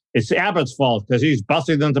it's Abbott's fault because he's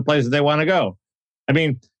busing them to places they want to go.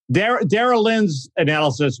 Dara Lynn's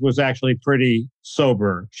analysis was actually pretty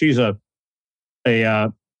sober. She's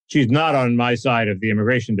she's not on my side of the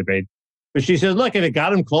immigration debate, but she says, look, if it got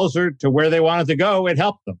them closer to where they wanted to go, it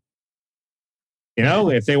helped them.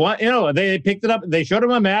 If they want, they picked it up, they showed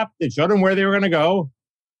them a map, it showed them where they were going to go.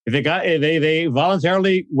 If they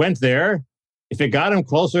voluntarily went there, if it got them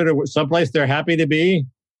closer to someplace they're happy to be,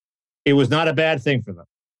 it was not a bad thing for them.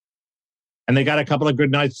 And they got a couple of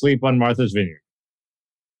good nights sleep on Martha's Vineyard.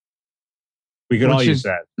 We could all use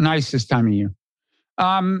that. Nice this time of year.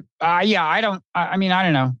 I don't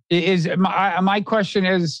know. My question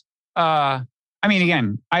is,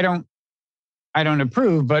 again, I don't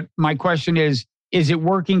approve, but my question is it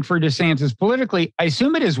working for DeSantis politically? I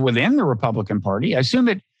assume it is within the Republican Party. I assume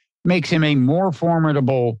it makes him a more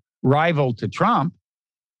formidable rival to Trump.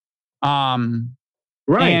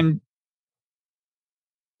 Right.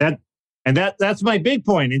 And that's my big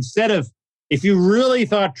point. Instead of, if you really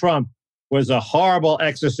thought Trump was a horrible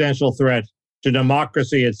existential threat to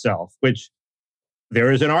democracy itself, which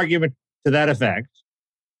there is an argument to that effect,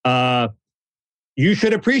 you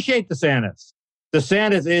should appreciate DeSantis.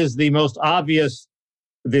 DeSantis is the most obvious,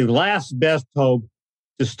 the last best hope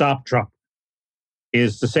to stop Trump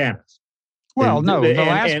is DeSantis. Well, the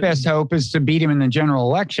last best hope is to beat him in the general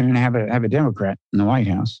election and have a Democrat in the White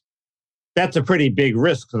House. That's a pretty big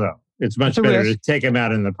risk, though. It's much better to take him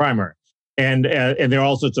out in the primary. And there are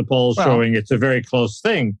all sorts of polls showing it's a very close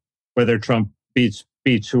thing whether Trump beats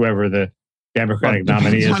whoever the Democratic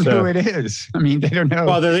nominee is. Depends on who it is. I mean, they don't know.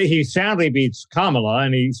 Well, he soundly beats Kamala,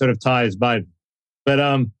 and he sort of ties Biden.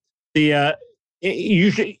 But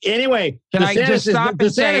you should anyway. Can I just stop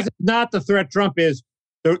and say, DeSantis is not the threat Trump is.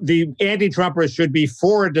 The anti-Trumpers should be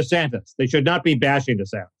for DeSantis. They should not be bashing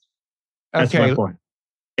DeSantis. That's my point.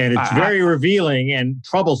 And it's very revealing and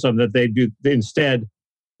troublesome that they do. Instead,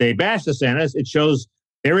 they bash DeSantis. It shows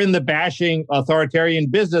they're in the bashing authoritarian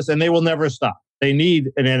business, and they will never stop. They need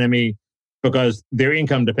an enemy because their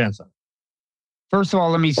income depends on it. First of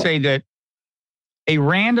all, let me say that a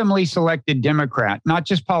randomly selected Democrat, not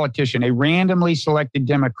just politician, a randomly selected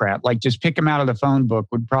Democrat, like just pick him out of the phone book,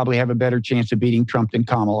 would probably have a better chance of beating Trump than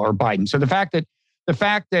Kamala or Biden. So the fact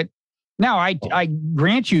that now I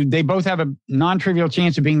grant you they both have a non-trivial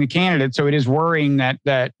chance of being the candidate, so it is worrying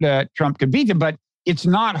that Trump could beat them. But it's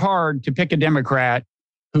not hard to pick a Democrat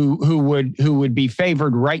who would be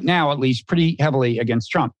favored right now, at least pretty heavily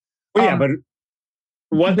against Trump. Well, yeah, but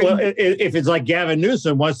if it's like Gavin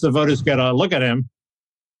Newsom, once the voters get a look at him,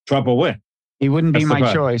 Trump will win. He wouldn't be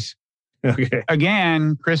my choice. Okay.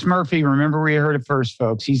 Again, Chris Murphy, remember we heard it first,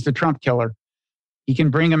 folks. He's the Trump killer. He can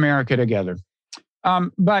bring America together.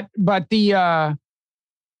 But the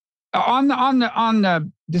on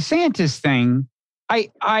the DeSantis thing,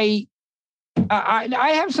 I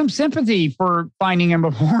have some sympathy for finding him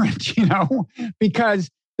abhorrent, because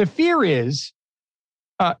the fear is,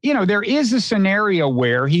 there is a scenario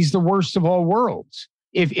where he's the worst of all worlds.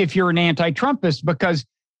 If you're an anti-Trumpist, because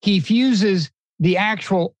he fuses the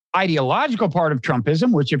actual ideological part of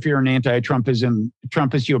Trumpism, which if you're an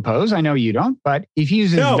Trumpist, you oppose. I know you don't, but he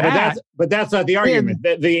fuses that. But that's not the argument.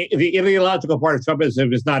 The ideological part of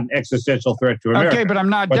Trumpism is not an existential threat to America. Okay, but I'm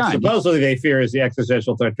not done. Supposedly they fear is the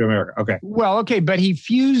existential threat to America. Okay. Well, okay, but he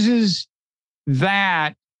fuses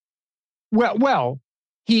that. Well,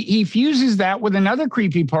 he fuses that with another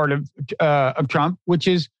creepy part of Trump, which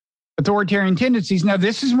is authoritarian tendencies. Now,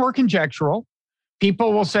 this is more conjectural.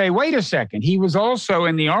 People will say, wait a second, he was also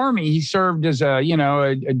in the Army. He served as a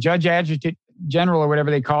judge adjutant general or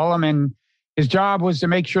whatever they call him. And his job was to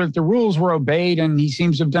make sure that the rules were obeyed. And he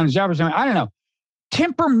seems to have done his job or something. I don't know.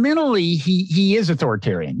 Temperamentally, he is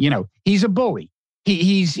authoritarian. He's a bully.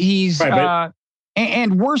 He's right,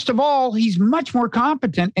 and worst of all, he's much more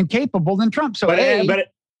competent and capable than Trump. So,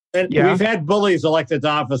 we've had bullies elected to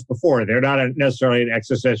office before. They're not necessarily an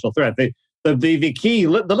existential threat. The key,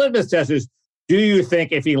 the litmus test is, do you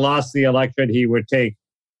think if he lost the election, he would take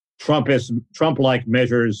Trump-like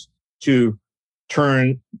measures to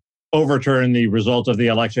overturn the result of the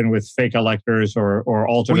election with fake electors or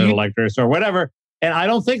alternate electors or whatever? And I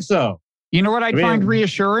don't think so. You know what I find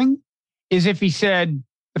reassuring is if he said,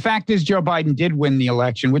 the fact is Joe Biden did win the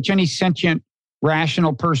election, which any sentient,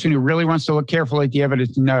 rational person who really wants to look carefully at the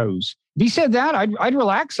evidence knows. If he said that, I'd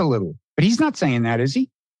relax a little. But he's not saying that, is he?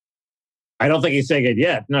 I don't think he's saying it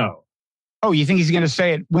yet, no. Oh, you think he's going to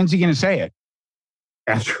say it? When's he going to say it?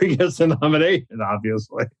 After he gets the nomination,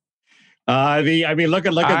 obviously. Look at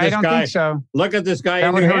this guy. I don't think so. Look at this guy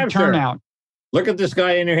in New Hampshire. Turnout. Look at this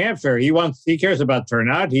guy in New Hampshire. He cares about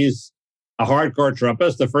turnout. He's a hardcore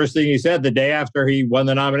Trumpist. The first thing he said the day after he won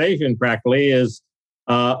the nomination, practically, is,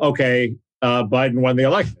 Biden won the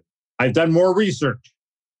election. I've done more research.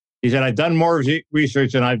 He said, I've done more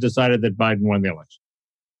research and I've decided that Biden won the election.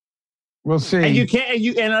 We'll see. And you can't,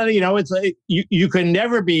 it's like you can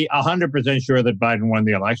never be 100% sure that Biden won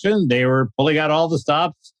the election. They were pulling out all the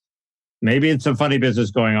stops. Maybe it's some funny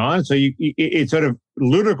business going on. So it's sort of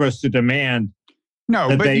ludicrous to demand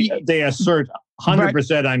that they assert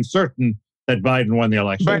 100%. I'm certain that Biden won the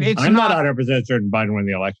election. But I'm not 100% certain Biden won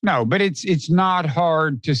the election. No, but it's not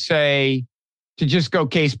hard to say, to just go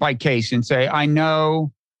case by case and say, I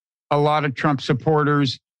know a lot of Trump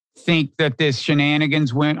supporters think that this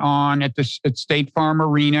shenanigans went on at State Farm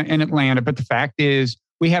Arena in Atlanta. But the fact is,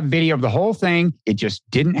 we have video of the whole thing. It just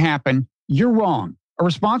didn't happen. You're wrong. A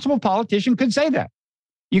responsible politician could say that.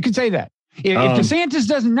 You could say that. If DeSantis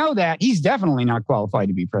doesn't know that, he's definitely not qualified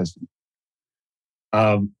to be president.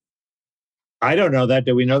 I don't know that.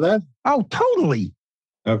 Do we know that? Oh, totally.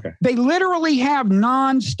 Okay. They literally have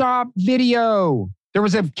nonstop video. There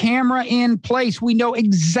was a camera in place. We know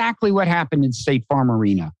exactly what happened in State Farm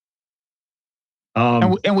Arena.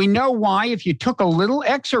 And we know why. If you took a little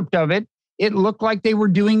excerpt of it, it looked like they were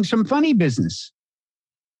doing some funny business.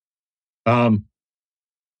 A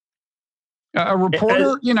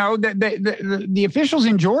reporter, the officials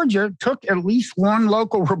in Georgia took at least one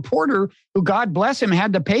local reporter who, God bless him,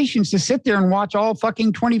 had the patience to sit there and watch all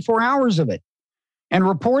fucking 24 hours of it and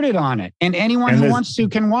reported on it. And anyone who wants to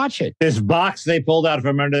can watch it. This box they pulled out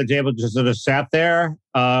from under the table just sort of sat there.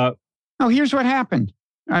 Here's what happened.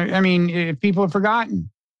 I mean, if people have forgotten,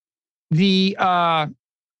 they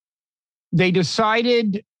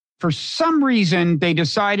decided, for some reason,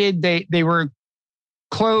 they were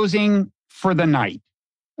closing for the night.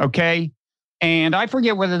 Okay. And I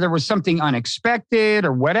forget whether there was something unexpected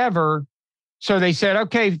or whatever. So they said,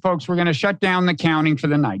 okay, folks, we're going to shut down the counting for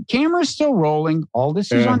the night. Camera's still rolling. All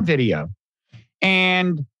this is on video.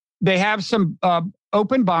 And they have some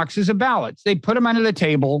open boxes of ballots. They put them under the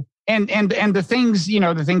table. And the things,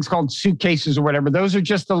 the things called suitcases or whatever, those are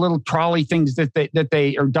just the little trolley things that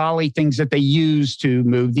they or dolly things that they use to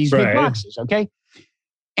move these big boxes. Okay.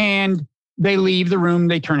 And they leave the room,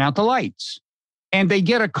 they turn out the lights, and they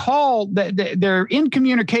get a call that they're in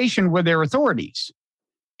communication with their authorities.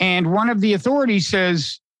 And one of the authorities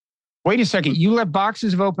says, wait a second, you left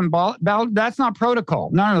boxes of open ballot? That's not protocol.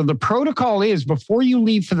 No. The protocol is before you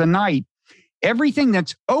leave for the night, everything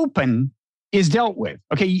that's open is dealt with.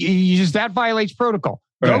 Okay, that violates protocol.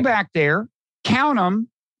 Right. Go back there, count them,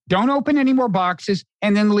 don't open any more boxes,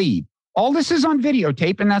 and then leave. All this is on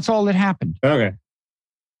videotape, and that's all that happened. Okay.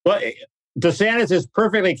 Well, DeSantis is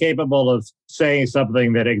perfectly capable of saying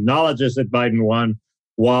something that acknowledges that Biden won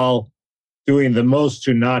while doing the most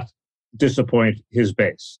to not disappoint his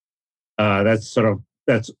base. That's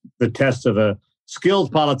the test of a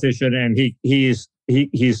skilled politician, and he's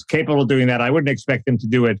capable of doing that. I wouldn't expect him to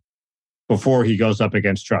do it before he goes up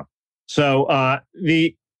against Trump. So but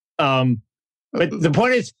the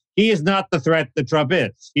point is, he is not the threat that Trump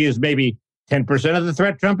is. He is maybe 10% of the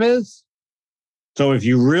threat Trump is. So if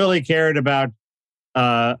you really cared about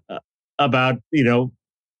the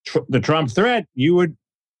Trump threat, you would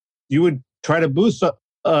try to boost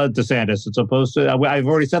DeSantis as opposed to. I've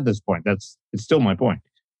already said this point. It's still my point.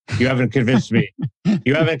 You haven't convinced me.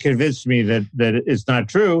 You haven't convinced me that it's not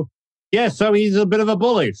true. Yeah, so he's a bit of a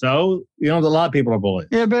bully. So, a lot of people are bullies.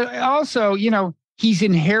 Yeah, but also, he's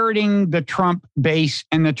inheriting the Trump base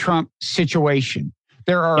and the Trump situation.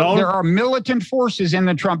 There are militant forces in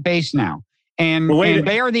the Trump base now. And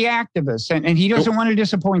they are the activists, and he doesn't want to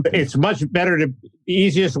disappoint them. It's much better the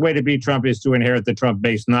easiest way to beat Trump is to inherit the Trump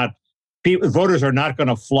base. Voters are not going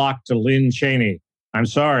to flock to Lynn Cheney. I'm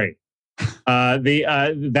sorry.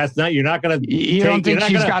 That's not. You're not going to. You don't think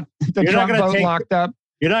she's got the Trump vote locked up?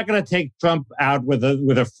 You're not going to take Trump out with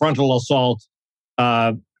a frontal assault.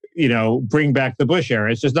 Bring back the Bush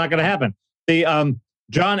era. It's just not going to happen. The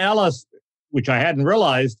John Ellis, which I hadn't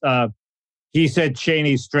realized. He said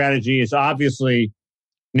Cheney's strategy is obviously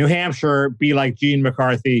New Hampshire, be like Gene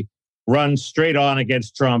McCarthy, run straight on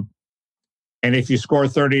against Trump. And if you score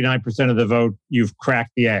 39% of the vote, you've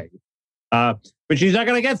cracked the egg. But she's not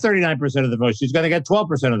going to get 39% of the vote. She's going to get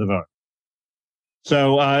 12% of the vote.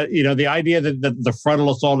 So, the idea that the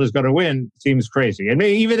frontal assault is going to win seems crazy. And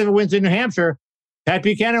maybe even if it wins in New Hampshire, Pat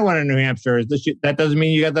Buchanan won in New Hampshire. That doesn't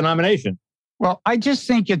mean you got the nomination. Well, I just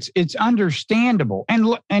think it's understandable.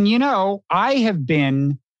 And I have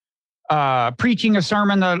been preaching a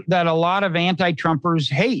sermon that a lot of anti-Trumpers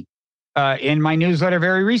hate in my newsletter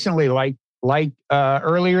very recently, like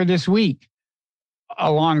earlier this week,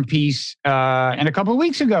 a long piece and a couple of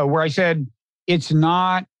weeks ago where I said it's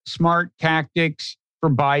not smart tactics for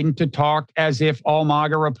Biden to talk as if all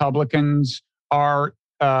MAGA Republicans are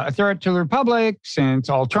a threat to the Republic, since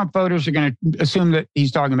all Trump voters are going to assume that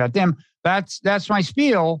he's talking about them. That's my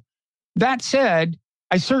spiel. That said,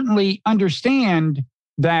 I certainly understand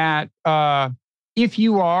that if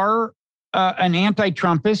you are an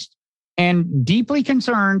anti-Trumpist and deeply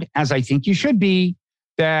concerned, as I think you should be,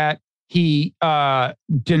 that he tried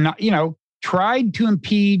to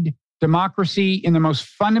impede democracy in the most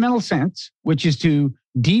fundamental sense, which is to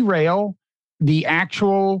derail the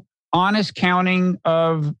actual honest counting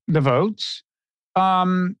of the votes,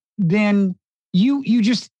 then you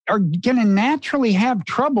just are going to naturally have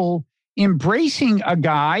trouble embracing a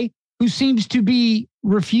guy who seems to be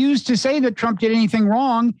refused to say that Trump did anything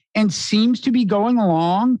wrong and seems to be going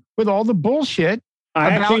along with all the bullshit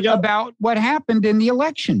about what happened in the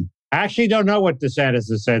election. I actually don't know what DeSantis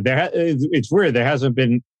has said. It's weird. There hasn't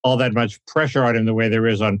been all that much pressure on him the way there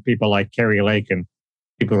is on people like Kerry Lake and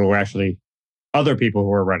people who are actually other people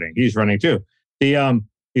who are running. He's running too.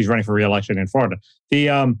 He's running for re-election in Florida.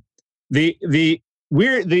 There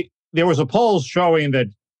was a poll showing that,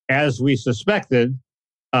 as we suspected,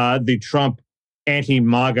 the Trump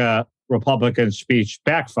anti-MAGA Republican speech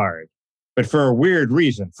backfired, but for a weird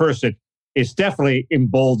reason. First, it's definitely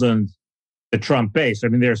emboldened the Trump base. I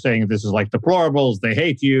mean, they're saying this is like deplorables. They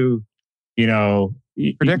hate you. You know,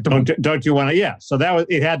 predictable. Don't you want to? Yeah. So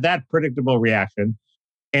it had that predictable reaction.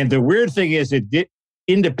 And the weird thing is,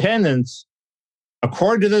 independents,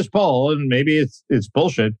 according to this poll, and maybe it's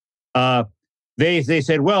bullshit. They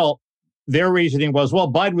said, well, their reasoning was,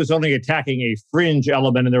 well, Biden was only attacking a fringe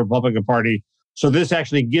element in the Republican Party, so this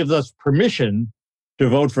actually gives us permission to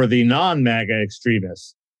vote for the non-MAGA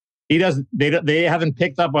extremists. They haven't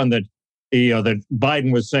picked up on that. That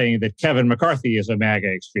Biden was saying that Kevin McCarthy is a MAGA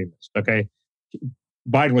extremist. Okay,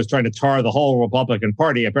 Biden was trying to tar the whole Republican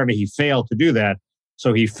Party. Apparently, he failed to do that,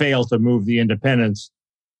 so he failed to move the independents,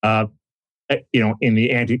 into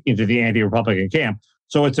the anti-Republican camp.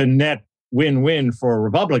 So it's a net win-win for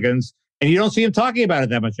Republicans, and you don't see him talking about it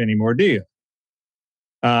that much anymore, do you?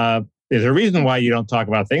 There's a reason why you don't talk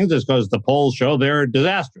about things. It's because the polls show they're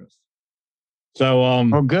disastrous.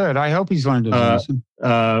 So, good. I hope he's learned his lesson.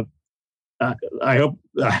 I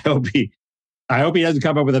hope he doesn't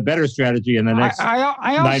come up with a better strategy in the next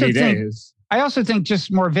 90 days. I also think,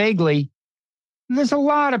 just more vaguely, there's a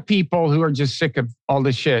lot of people who are just sick of all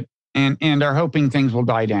this shit and are hoping things will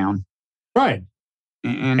die down. Right.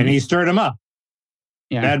 And he stirred them up.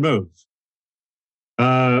 Yeah. Bad move.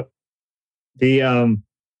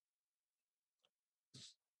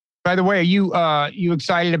 By the way, are you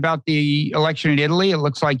excited about the election in Italy? It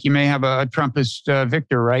looks like you may have a Trumpist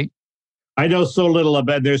victor, right? I know so little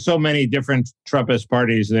about. There's so many different Trumpist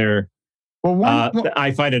parties there. Well,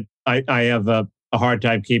 I find it. I have a hard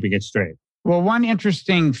time keeping it straight. Well, one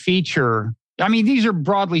interesting feature. I mean, these are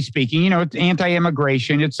broadly speaking. It's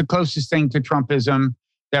anti-immigration. It's the closest thing to Trumpism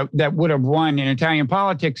that would have won in Italian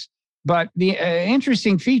politics. But the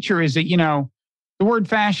interesting feature is that the word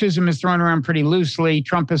fascism is thrown around pretty loosely.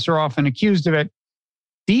 Trumpists are often accused of it.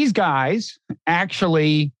 These guys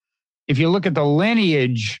actually, if you look at the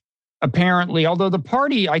lineage, apparently, although the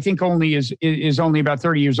party I think only is only about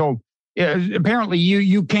 30 years old, apparently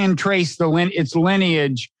you can trace its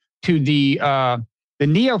lineage to the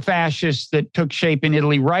neo-fascists that took shape in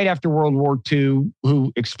Italy right after World War II,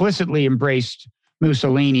 who explicitly embraced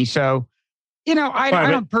Mussolini. So, I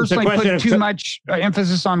don't personally put too much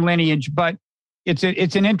emphasis on lineage, but it's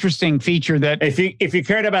an interesting feature that if you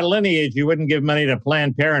cared about lineage, you wouldn't give money to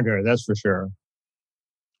Planned Parenthood. That's for sure.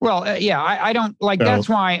 Well, I don't like. So, that's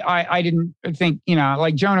why I didn't think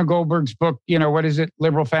like Jonah Goldberg's book. What is it?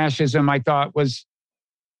 Liberal fascism. I thought was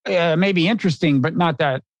maybe interesting, but not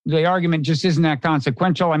that. The argument just isn't that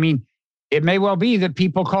consequential. I mean, it may well be that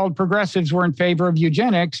people called progressives were in favor of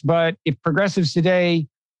eugenics, but if progressives today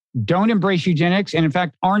don't embrace eugenics and in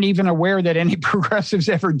fact aren't even aware that any progressives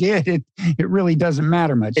ever did, it really doesn't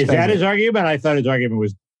matter much. Is that his argument? I thought his argument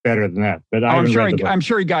was better than that, but I'm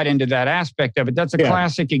sure he got into that aspect of it. That's a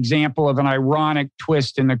classic example of an ironic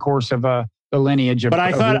twist in the course of the lineage of. But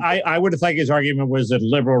I would have thought his argument was that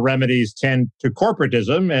liberal remedies tend to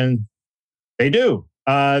corporatism, and they do.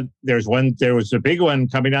 There was a big one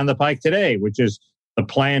coming down the pike today, which is the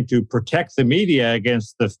plan to protect the media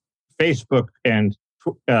against the Facebook and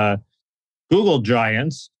Google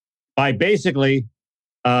giants by basically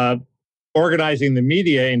organizing the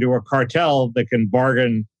media into a cartel that can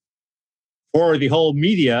bargain for the whole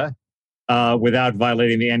media without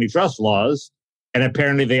violating the antitrust laws. And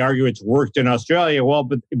apparently they argue it's worked in Australia. Well,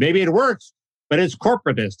 but maybe it works, but it's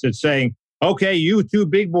corporatist. It's saying, okay, you two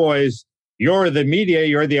big boys, you're the media,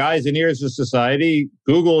 you're the eyes and ears of society.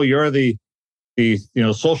 Google, you're the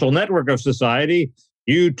social network of society.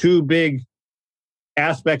 You two big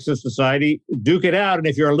aspects of society, duke it out. And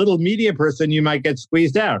if you're a little media person, you might get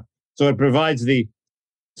squeezed out. So it provides the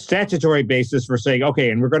statutory basis for saying, okay,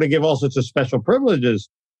 and we're going to give all sorts of special privileges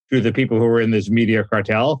to the people who are in this media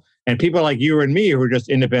cartel. And people like you and me who are just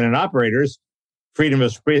independent operators, freedom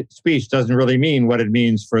of speech doesn't really mean what it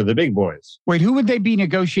means for the big boys. Wait, who would they be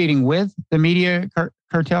negotiating with? The media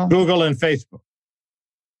cartel? Google and Facebook.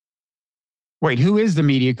 Wait, who is the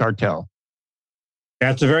media cartel?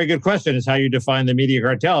 That's a very good question. Is how you define the media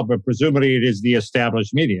cartel, but presumably it is the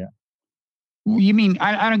established media. You mean,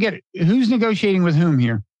 I don't get it. Who's negotiating with whom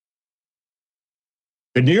here?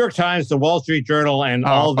 The New York Times, the Wall Street Journal, and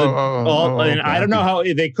and I don't know how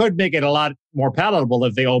they could make it a lot more palatable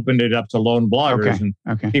if they opened it up to lone bloggers and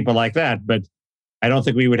people like that. But I don't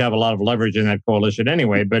think we would have a lot of leverage in that coalition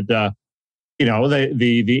anyway. But they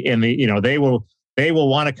will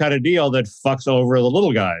want to cut a deal that fucks over the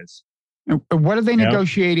little guys. What are they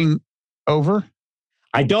negotiating over?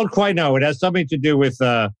 I don't quite know. It has something to do with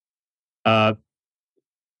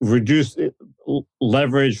reduced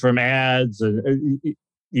leverage from ads. And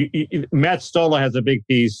Matt Stolla has a big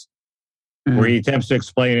piece where he attempts to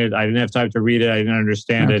explain it. I didn't have time to read it. I didn't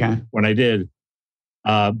understand it when I did.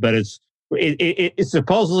 But it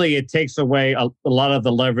supposedly it takes away a lot of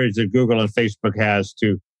the leverage that Google and Facebook has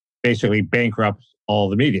to basically bankrupt all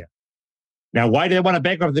the media. Now, why do they want to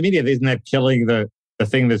bankrupt the media? Isn't that killing the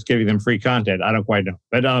thing that's giving them free content? I don't quite know.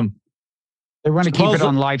 But they want to keep it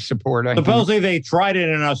on life support. Supposedly they tried it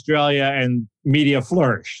in Australia and media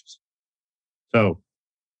flourished. So,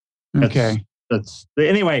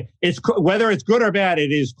 anyway, it's whether it's good or bad,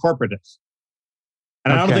 it is corporatist.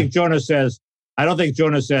 And I don't think Jonah says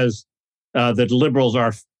that liberals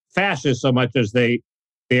are fascist so much as they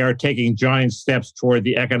are taking giant steps toward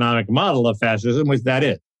the economic model of fascism, which that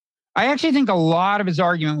is. I actually think a lot of his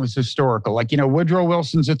argument was historical, like, Woodrow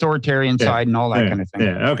Wilson's authoritarian side and all that kind of thing.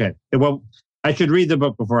 Yeah, okay. Well, I should read the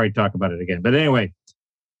book before I talk about it again. But anyway.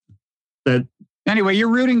 You're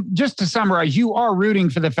rooting, just to summarize, you are rooting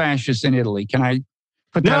for the fascists in Italy. Can I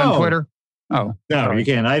put that on Twitter? Oh. No, sorry. You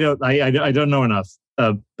can't. I don't know enough.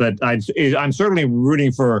 But I'm certainly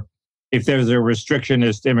rooting for, if there's a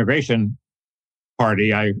restrictionist immigration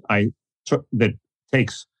party that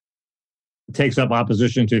takes up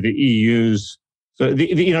opposition to the EU's. So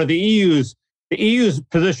the EU's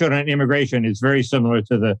position on immigration is very similar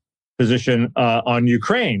to the position on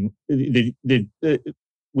Ukraine,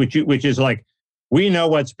 which is like, we know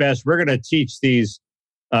what's best. We're going to teach these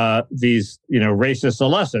racists a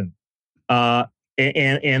lesson,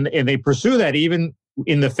 and they pursue that even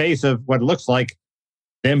in the face of what looks like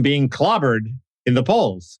them being clobbered in the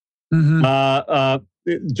polls. Mm-hmm.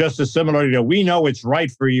 Just as similar, we know it's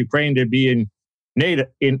right for Ukraine to be in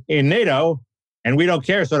NATO, and we don't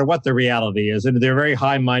care sort of what the reality is. And they're very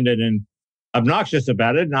high-minded and obnoxious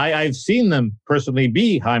about it. And I've seen them personally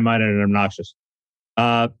be high-minded and obnoxious.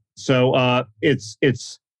 So it's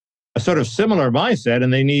a sort of similar mindset,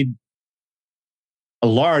 and they need a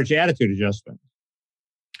large attitude adjustment.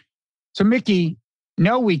 So, Mickey,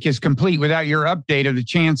 no week is complete without your update of the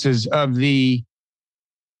chances of the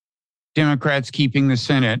Democrats keeping the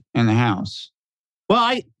Senate and the House.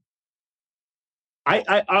 Well,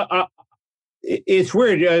 it's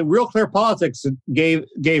weird. Real Clear Politics gave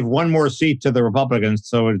one more seat to the Republicans,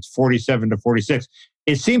 so it's 47 to 46.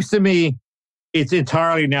 It seems to me it's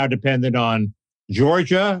entirely now dependent on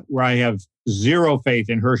Georgia, where I have zero faith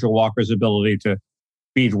in Herschel Walker's ability to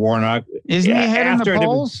beat Warnock. Isn't he ahead in the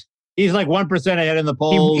polls? He's like 1% ahead in the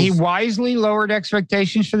polls. He wisely lowered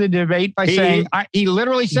expectations for the debate by he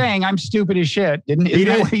literally saying, I'm stupid as shit. Isn't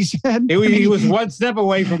that what he said? He was one step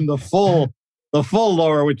away from the full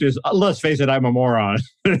lower, which is, let's face it, I'm a moron.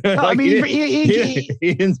 He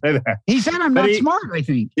didn't say that. He said I'm not smart, I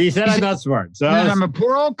think. He said I'm not smart. So I'm a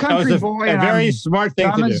poor old country boy. A very smart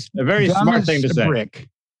thing to do. A very smart thing to say. Brick.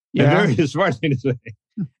 Yeah. A very smart thing to say.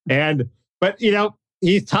 But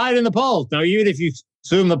he's tied in the polls. Now, even if you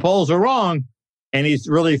assume the polls are wrong and he's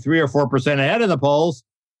really 3 or 4% ahead in the polls,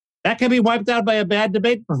 that can be wiped out by a bad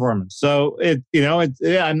debate performance. So I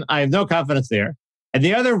have no confidence there. And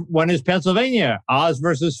the other one is Pennsylvania, Oz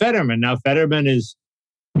versus Fetterman. Now, Fetterman is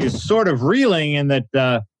sort of reeling in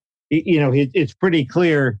that, it's pretty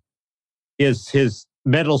clear his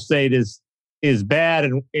mental state is bad.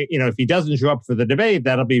 And, if he doesn't show up for the debate,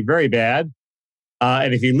 that'll be very bad.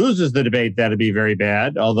 And if he loses the debate, that'll be very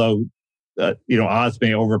bad. Although, Oz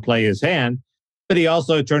may overplay his hand. But he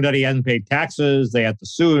also turned out he hadn't paid taxes. They had to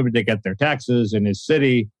sue him to get their taxes in his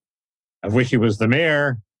city, of which he was the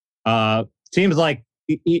mayor. Seems like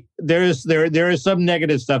there is some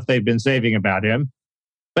negative stuff they've been saving about him,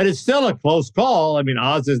 but it's still a close call. I mean,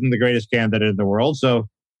 Oz isn't the greatest candidate in the world, so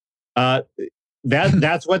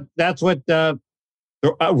that's what the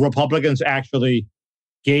Republicans actually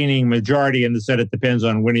gaining majority in the Senate depends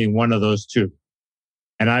on winning one of those two,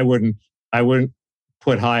 and I wouldn't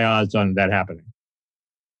put high odds on that happening.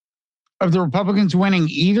 Of the Republicans winning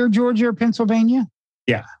either Georgia or Pennsylvania?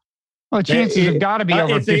 Yeah. Well, chances have got to be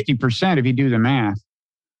over 50% if you do the math.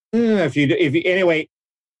 Anyway,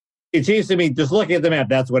 it seems to me, just looking at the map,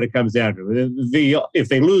 that's what it comes down to. If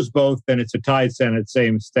they lose both, then it's a tied Senate,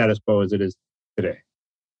 same status quo as it is today.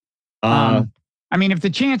 I mean, if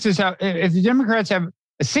the Democrats have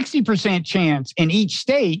a 60% chance in each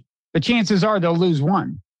state, the chances are they'll lose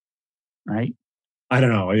one, right? I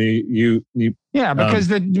don't know. Because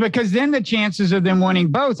then the chances of them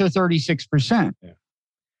winning both are 36%. Yeah.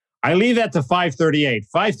 I leave that to 538.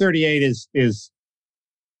 538 is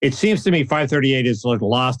it seems to me 538 has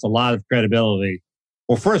lost a lot of credibility.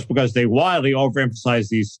 Well, first, because they wildly overemphasize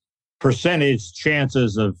these percentage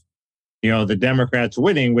chances of, the Democrats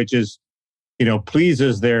winning, which is,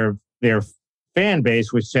 pleases their fan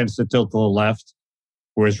base, which tends to tilt to the left,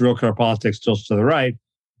 whereas real clear politics tilts to the right.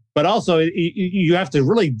 But also, you have to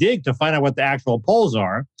really dig to find out what the actual polls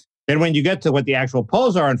are. Then when you get to what the actual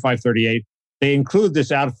polls are in 538, they include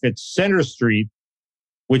this outfit, Center Street,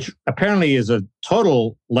 which apparently is a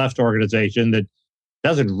total left organization that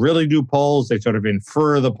doesn't really do polls. They sort of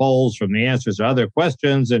infer the polls from the answers to other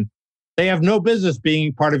questions, and they have no business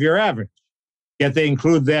being part of your average. Yet they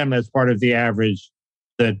include them as part of the average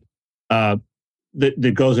that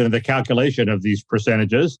goes into the calculation of these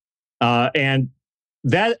percentages. And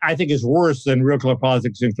that, I think, is worse than real clear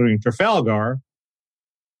politics, including Trafalgar,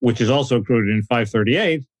 which is also included in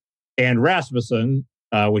 538, and Rasmussen,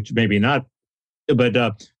 which maybe not. But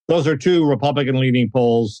those are two Republican-leaning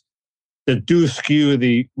polls that do skew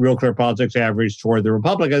the real clear politics average toward the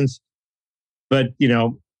Republicans. But,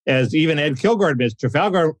 as even Ed Kilgore admits,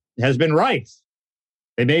 Trafalgar has been right.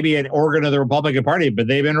 They may be an organ of the Republican Party, but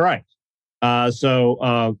they've been right.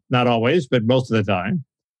 So not always, but most of the time.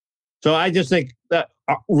 So I just think that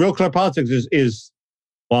real clear politics is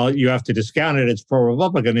while you have to discount it, it's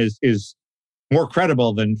pro-Republican, is more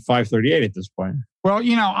credible than 538 at this point. Well,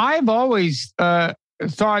 I've always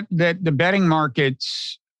thought that the betting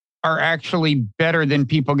markets are actually better than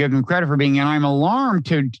people give them credit for being. And I'm alarmed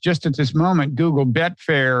to just at this moment Google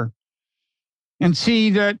Betfair and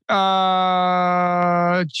see that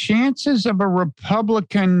chances of a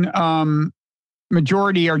Republican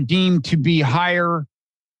majority are deemed to be higher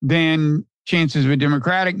than chances of a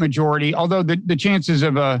Democratic majority, although the chances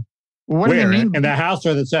of a... What do they mean? In the House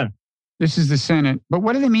or the Senate? This is the Senate. But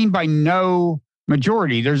what do they mean by no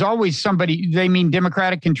majority? There's always somebody... They mean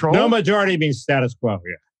Democratic control? No majority means status quo,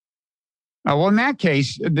 yeah. Well, in that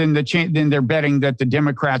case, then then they're betting that the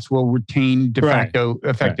Democrats will retain de facto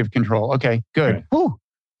effective control. Okay, good. Right. Whew,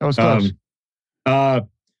 that was close. The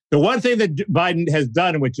one thing that Biden has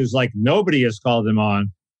done, which is like nobody has called him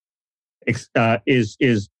on, is that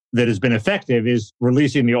has been effective, is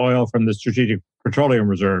releasing the oil from the Strategic Petroleum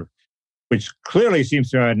Reserve, which clearly seems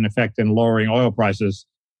to have an effect in lowering oil prices.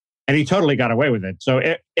 And he totally got away with it. So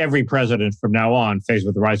every president from now on, faced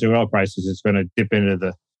with the rising oil prices, is going to dip into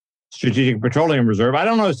the Strategic Petroleum Reserve. I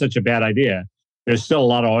don't know if it's such a bad idea. There's still a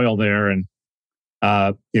lot of oil there, and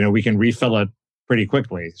we can refill it pretty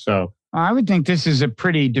quickly. So I would think this is a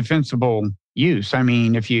pretty defensible use. I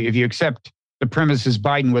mean, if you accept the premises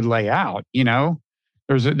Biden would lay out,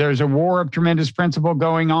 there's a war of tremendous principle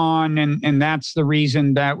going on, and that's the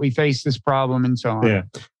reason that we face this problem and so on. Yeah,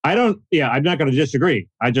 I'm not going to disagree.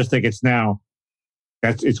 I just think it's now.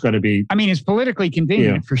 It's going to be. I mean, it's politically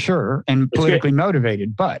convenient for sure, and politically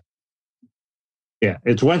motivated, but. Yeah,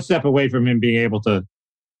 it's one step away from him being able to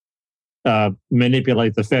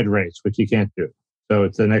manipulate the Fed rates, which he can't do. So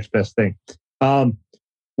it's the next best thing.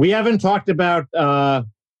 We haven't talked about...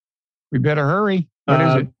 we better hurry. What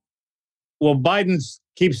is it? Well, Biden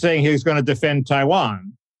keeps saying he's going to defend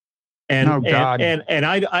Taiwan. And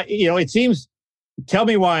I it seems... Tell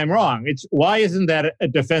me why I'm wrong. Why isn't that a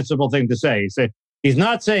defensible thing to say? He's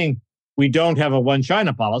not saying we don't have a one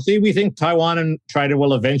China policy. We think Taiwan and China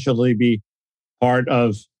will eventually be part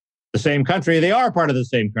of the same country. They are part of the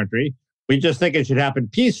same country. We just think it should happen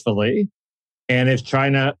peacefully. And if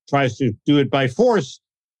China tries to do it by force,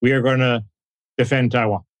 we are going to defend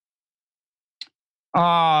Taiwan.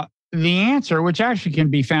 The answer, which actually can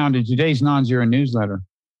be found in today's Non-Zero newsletter,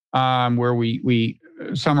 where we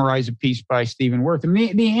summarize a piece by Stephen Worth. And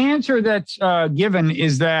the answer that's given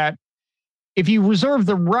is that if you reserve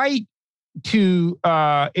the right to,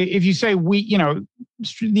 if you say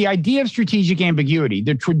the idea of strategic ambiguity,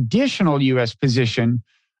 the traditional U.S. position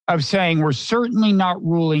of saying we're certainly not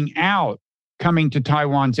ruling out coming to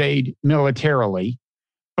Taiwan's aid militarily,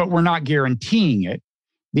 but we're not guaranteeing it.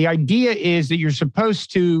 The idea is that you're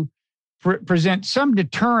supposed to present some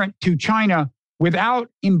deterrent to China without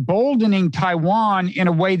emboldening Taiwan in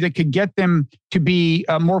a way that could get them to be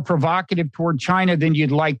more provocative toward China than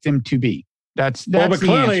you'd like them to be. That's but the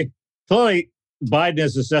clearly, Biden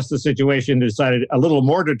has assessed the situation and decided a little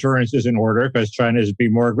more deterrence is in order because China is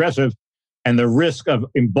being more aggressive. And the risk of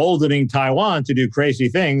emboldening Taiwan to do crazy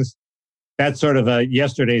things, that's sort of a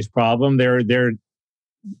yesterday's problem. They're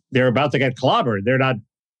about to get clobbered.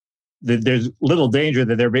 There's little danger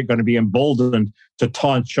that they're going to be emboldened to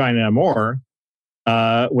taunt China more.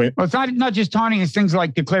 Well, it's not just taunting; it's things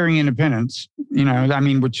like declaring independence.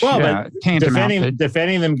 Which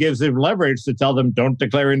defending them gives them leverage to tell them don't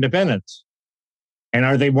declare independence. And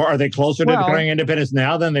are they closer to declaring independence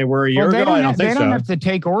now than they were a year ago? I don't think so. They don't have to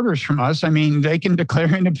take orders from us. I mean, they can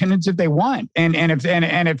declare independence if they want. And if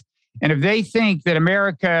they think that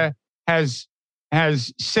America has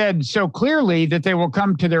said so clearly that they will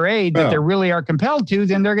come to their aid, that they really are compelled to,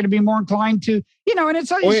 then they're going to be more inclined to, and it's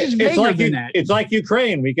just vaguer than that. It's like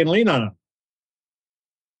Ukraine. We can lean on them.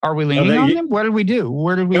 Are we leaning on them? What did we do?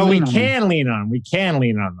 Where did we lean on them? We can lean on them. We can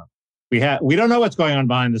lean on them. We don't know what's going on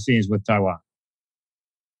behind the scenes with Taiwan.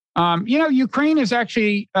 Ukraine is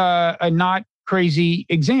actually a not crazy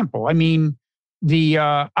example. I mean,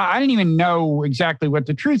 I didn't even know exactly what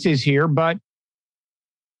the truth is here, but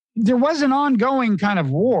there was an ongoing kind of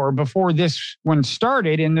war before this one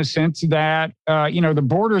started, in the sense that, the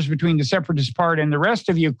borders between the separatist part and the rest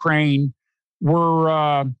of Ukraine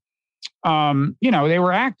were, they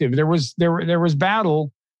were active. There was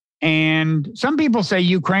battle. And some people say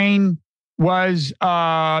Ukraine was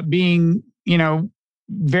being,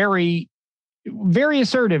 very, very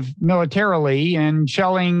assertive militarily and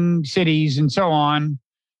shelling cities and so on.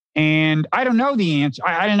 And I don't know the answer.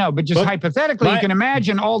 I don't know, but hypothetically, you can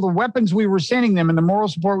imagine all the weapons we were sending them and the moral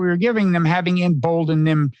support we were giving them having emboldened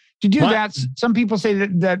them to do that. Some people say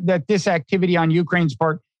that this activity on Ukraine's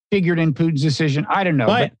part figured in Putin's decision. I don't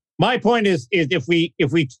know. My point is if we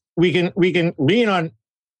can lean on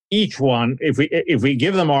each one, if we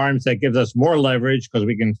give them arms, that gives us more leverage because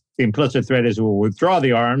the implicit threat is we'll withdraw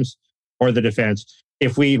the arms or the defense.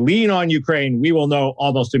 If we lean on Ukraine, we will know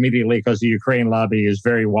almost immediately because the Ukraine lobby is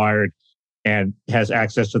very wired and has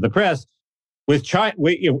access to the press. With China,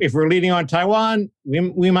 if we're leaning on Taiwan,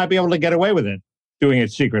 we might be able to get away with it, doing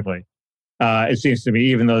it secretly. It seems to me,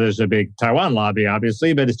 even though there's a big Taiwan lobby,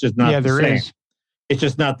 obviously, but it's just not the same. It's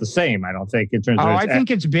just not the same, I don't think, in terms of... I think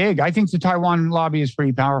it's big. I think the Taiwan lobby is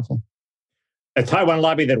pretty powerful. A Taiwan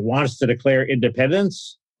lobby that wants to declare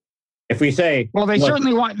independence? If we say... Well, they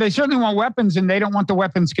certainly want weapons, and they don't want the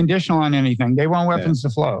weapons conditional on anything. They want weapons to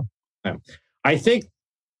flow. Yeah. I think...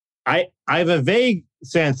 I have a vague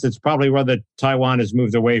sense it's probably whether Taiwan has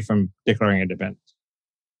moved away from declaring independence.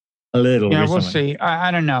 A little recently. We'll see. I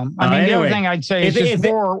don't know. The other thing I'd say is just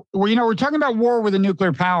war. We're talking about war with a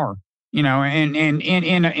nuclear power. And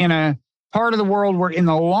in a part of the world where in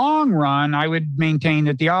the long run, I would maintain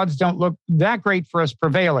that the odds don't look that great for us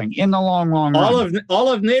prevailing in the long run.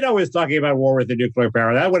 All of NATO is talking about war with the nuclear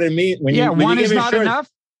power. That's what it means. One is not enough.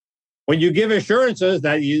 When you give assurances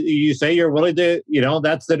that you say you're willing to,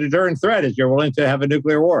 that's the deterrent threat, is you're willing to have a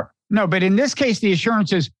nuclear war. No, but in this case, the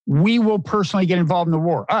assurance is we will personally get involved in the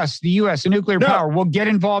war. Us, the U.S., the nuclear power, will get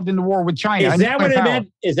involved in the war with China. Is that what it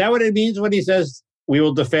meant? Is that what it means when he says we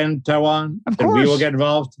will defend Taiwan? Of course. And we will get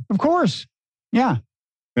involved? Of course. Yeah.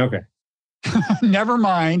 Okay. Never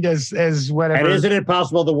mind as whatever. And isn't it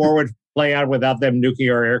possible the war would play out without them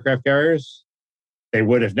nuking our aircraft carriers? They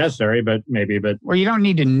would if necessary, but maybe. Well, you don't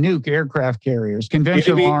need to nuke aircraft carriers.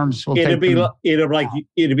 Conventional arms will it'd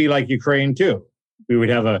be like Ukraine too. We would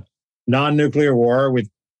have a non-nuclear war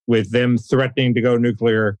with them threatening to go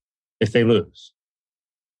nuclear if they lose.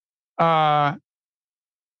 Yeah,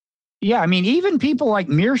 I mean, even people like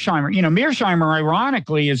Mearsheimer, Mearsheimer,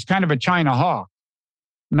 ironically, is kind of a China hawk,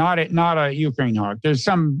 not a Ukraine hawk. There's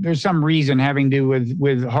some reason having to do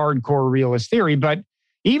with hardcore realist theory, but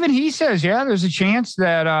even he says, there's a chance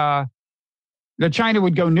that China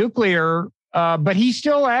would go nuclear, but he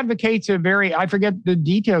still advocates I forget the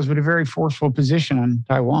details, but a very forceful position on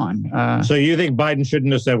Taiwan. So you think Biden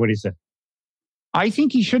shouldn't have said what he said? I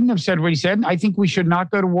think he shouldn't have said what he said. I think we should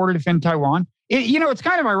not go to war to defend Taiwan. It's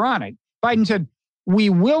kind of ironic. Biden said,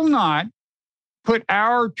 we will not put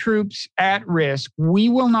our troops at risk. We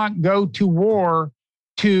will not go to war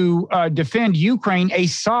to defend Ukraine, a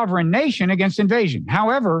sovereign nation, against invasion.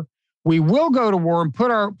 However, we will go to war and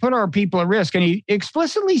put our people at risk. And he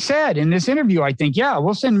explicitly said in this interview, I think,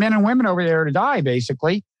 we'll send men and women over there to die,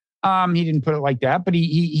 basically. He didn't put it like that, but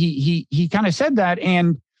he kind of said that.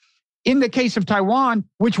 And in the case of Taiwan,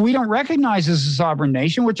 which we don't recognize as a sovereign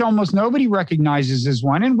nation, which almost nobody recognizes as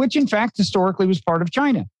one, and which in fact historically was part of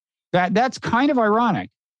China. That's kind of ironic.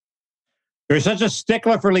 You're such a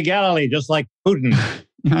stickler for legality, just like Putin.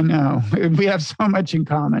 I know. We have so much in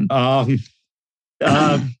common.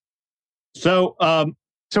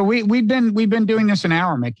 So we've been doing this an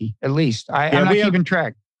hour, Mickey, at least. I'm not keeping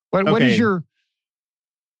track. What is your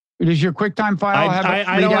QuickTime file?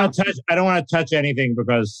 I don't want to touch anything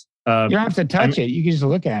because you don't have to touch it. You can just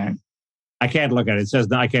look at it. I can't look at it. It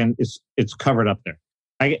says I can. It's covered up there.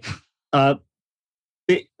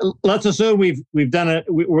 Let's assume we've done it.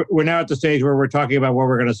 We're now at the stage where we're talking about what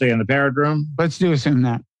we're going to say in the parrot room. Let's assume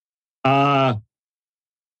that.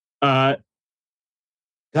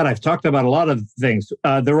 God, I've talked about a lot of things.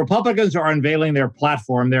 The Republicans are unveiling their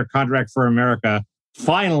platform, their contract for America,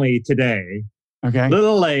 finally today. Okay. A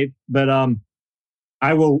little late, but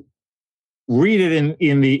I will read it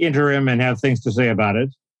in the interim and have things to say about it.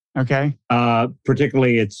 Okay.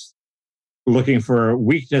 Particularly, it's looking for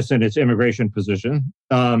weakness in its immigration position,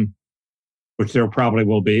 which there probably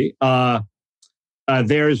will be.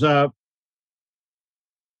 There's the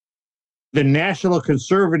National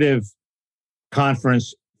Conservative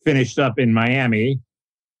Conference finished up in Miami,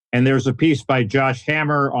 and there's a piece by Josh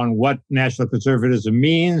Hammer on what national conservatism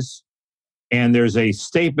means, and there's a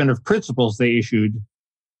statement of principles they issued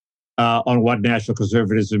on what national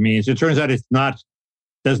conservatism means. It turns out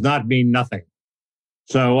does not mean nothing.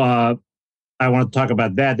 So I want to talk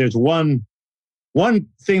about that. There's one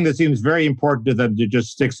thing that seems very important to them that just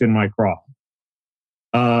sticks in my craw.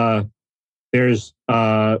 There's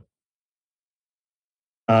Mark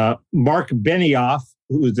Benioff,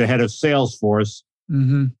 who is the head of Salesforce,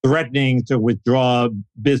 threatening to withdraw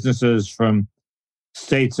businesses from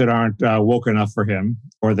states that aren't woke enough for him,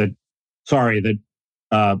 or that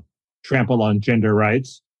trample on gender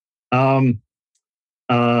rights.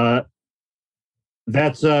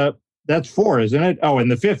 That's four, isn't it? Oh,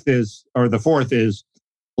 and the fourth is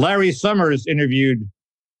Larry Summers interviewed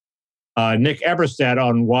Nick Eberstadt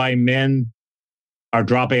on why men are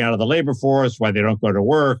dropping out of the labor force, why they don't go to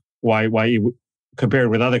work, why compared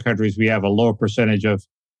with other countries, we have a low percentage of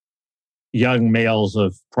young males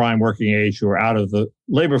of prime working age who are out of the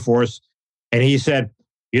labor force. And he said,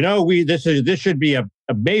 this should be a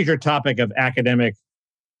major topic of academic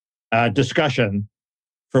discussion,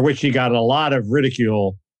 for which he got a lot of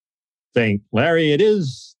ridicule, saying, Larry, it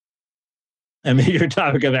is a major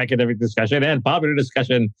topic of academic discussion and popular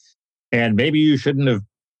discussion, and maybe you shouldn't have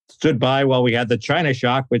stood by while we had the China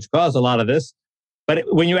shock, which caused a lot of this. But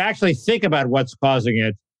when you actually think about what's causing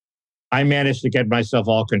it, I managed to get myself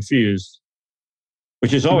all confused,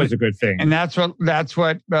 which is always a good thing. And that's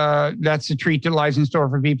the treat that lies in store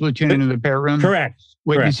for people who tune into the parrot room. Correct.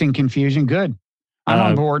 Witnessing confusion. Good. I'm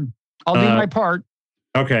on board. I'll do my part.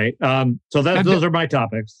 Okay. So those are my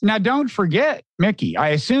topics. Now, don't forget, Mickey, I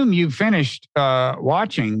assume you finished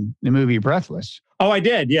watching the movie Breathless. Oh, I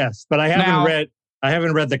did. Yes. But I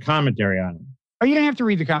haven't read the commentary on it. Oh, you don't have to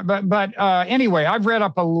read the comment. But anyway, I've read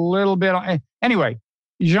up a little bit. Anyway,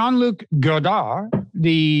 Jean-Luc Godard,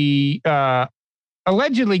 the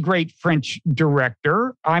allegedly great French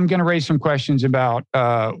director. I'm going to raise some questions about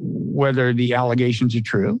whether the allegations are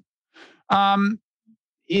true. Died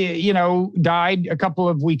a couple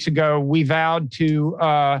of weeks ago. We vowed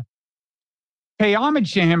to pay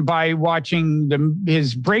homage to him by watching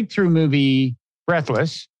his breakthrough movie,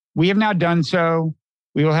 Breathless. We have now done so.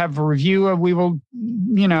 We will have a review of,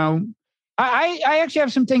 I actually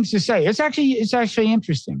have some things to say. It's actually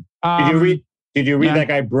interesting. Did you read that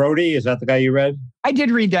guy Brody? Is that the guy you read? I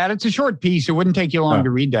did read that. It's a short piece. It wouldn't take you long to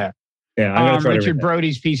read that. Yeah, I'm going to try Richard to read that.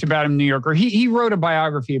 Brody's piece about him in New Yorker. He wrote a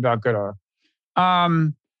biography about Godard.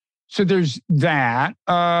 So there's that.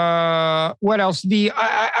 What else?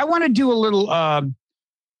 I want to do a little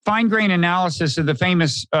fine-grained analysis of the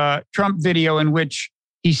famous Trump video in which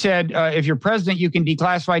he said, if you're president, you can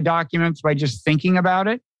declassify documents by just thinking about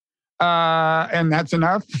it. And that's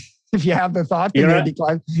enough. If you have the thought, you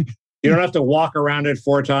don't have to walk around it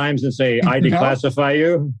 4 times and say, I declassify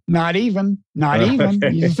you. Not even.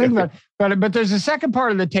 Okay. You just think about it. But there's a second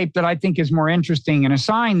part of the tape that I think is more interesting, and a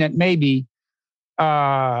sign that maybe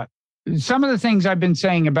some of the things I've been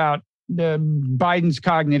saying about Biden's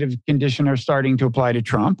cognitive condition are starting to apply to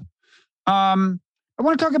Trump. I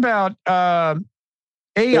want to talk about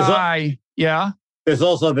AI. Yeah. There's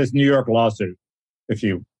also this New York lawsuit, which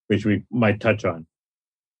we might touch on.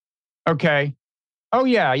 Okay. Oh,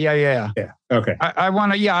 yeah. Yeah. Okay. I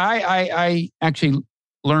want to, I actually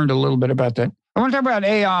learned a little bit about that. I want to talk about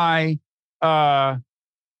AI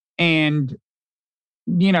and,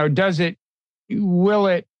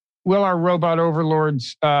 will our robot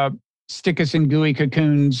overlords stick us in gooey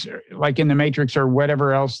cocoons like in the Matrix or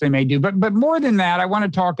whatever else they may do. But more than that, I want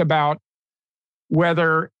to talk about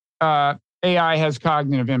whether AI has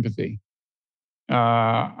cognitive empathy.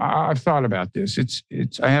 I've thought about this.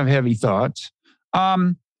 I have heavy thoughts.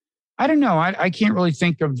 I don't know. I can't really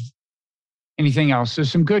think of anything else.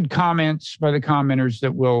 There's some good comments by the commenters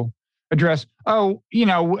that we'll address. Oh,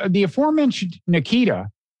 the aforementioned Nikita,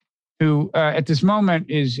 who at this moment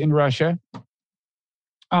is in Russia.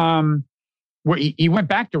 Where he went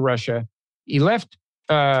back to Russia. He left,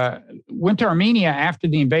 went to Armenia after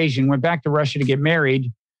the invasion, went back to Russia to get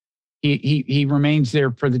married. He remains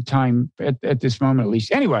there for the time at this moment, at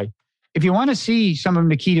least. Anyway, if you want to see some of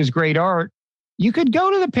Nikita's great art, you could go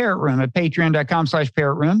to the Parrot Room at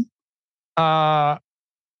patreon.com/Parrot Room,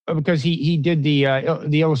 because he did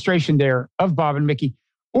the illustration there of Bob and Mickey.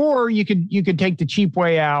 Or you could take the cheap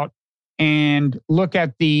way out and look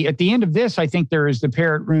at the end of this. I think there is the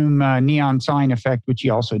Parrot Room neon sign effect, which he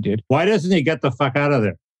also did. Why doesn't he get the fuck out of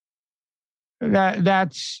there?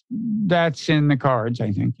 That's in the cards,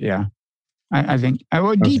 I think. Yeah, I think.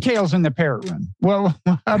 Details in the Parrot Room. Well,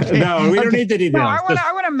 okay. No, we don't need the details. No,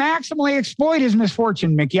 I want to maximally exploit his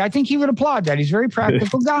misfortune, Mickey. I think he would applaud that. He's a very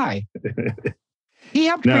practical guy. He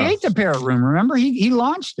helped create the Parrot Room. Remember, he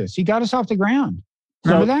launched this. He got us off the ground.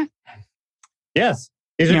 Remember that? Yes,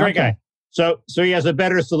 he's a great guy. So he has a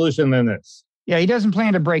better solution than this. Yeah, he doesn't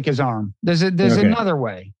plan to break his arm. There's another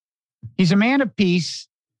way. He's a man of peace,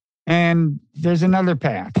 and there's another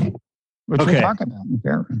path, which we'll talk about in the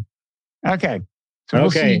Parrot Room. Okay. So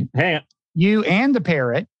we'll see you and the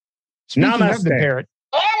parrot. Speaking of the parrot.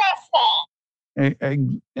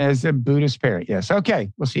 As a Buddhist parrot, yes. Okay,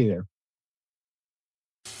 we'll see you there.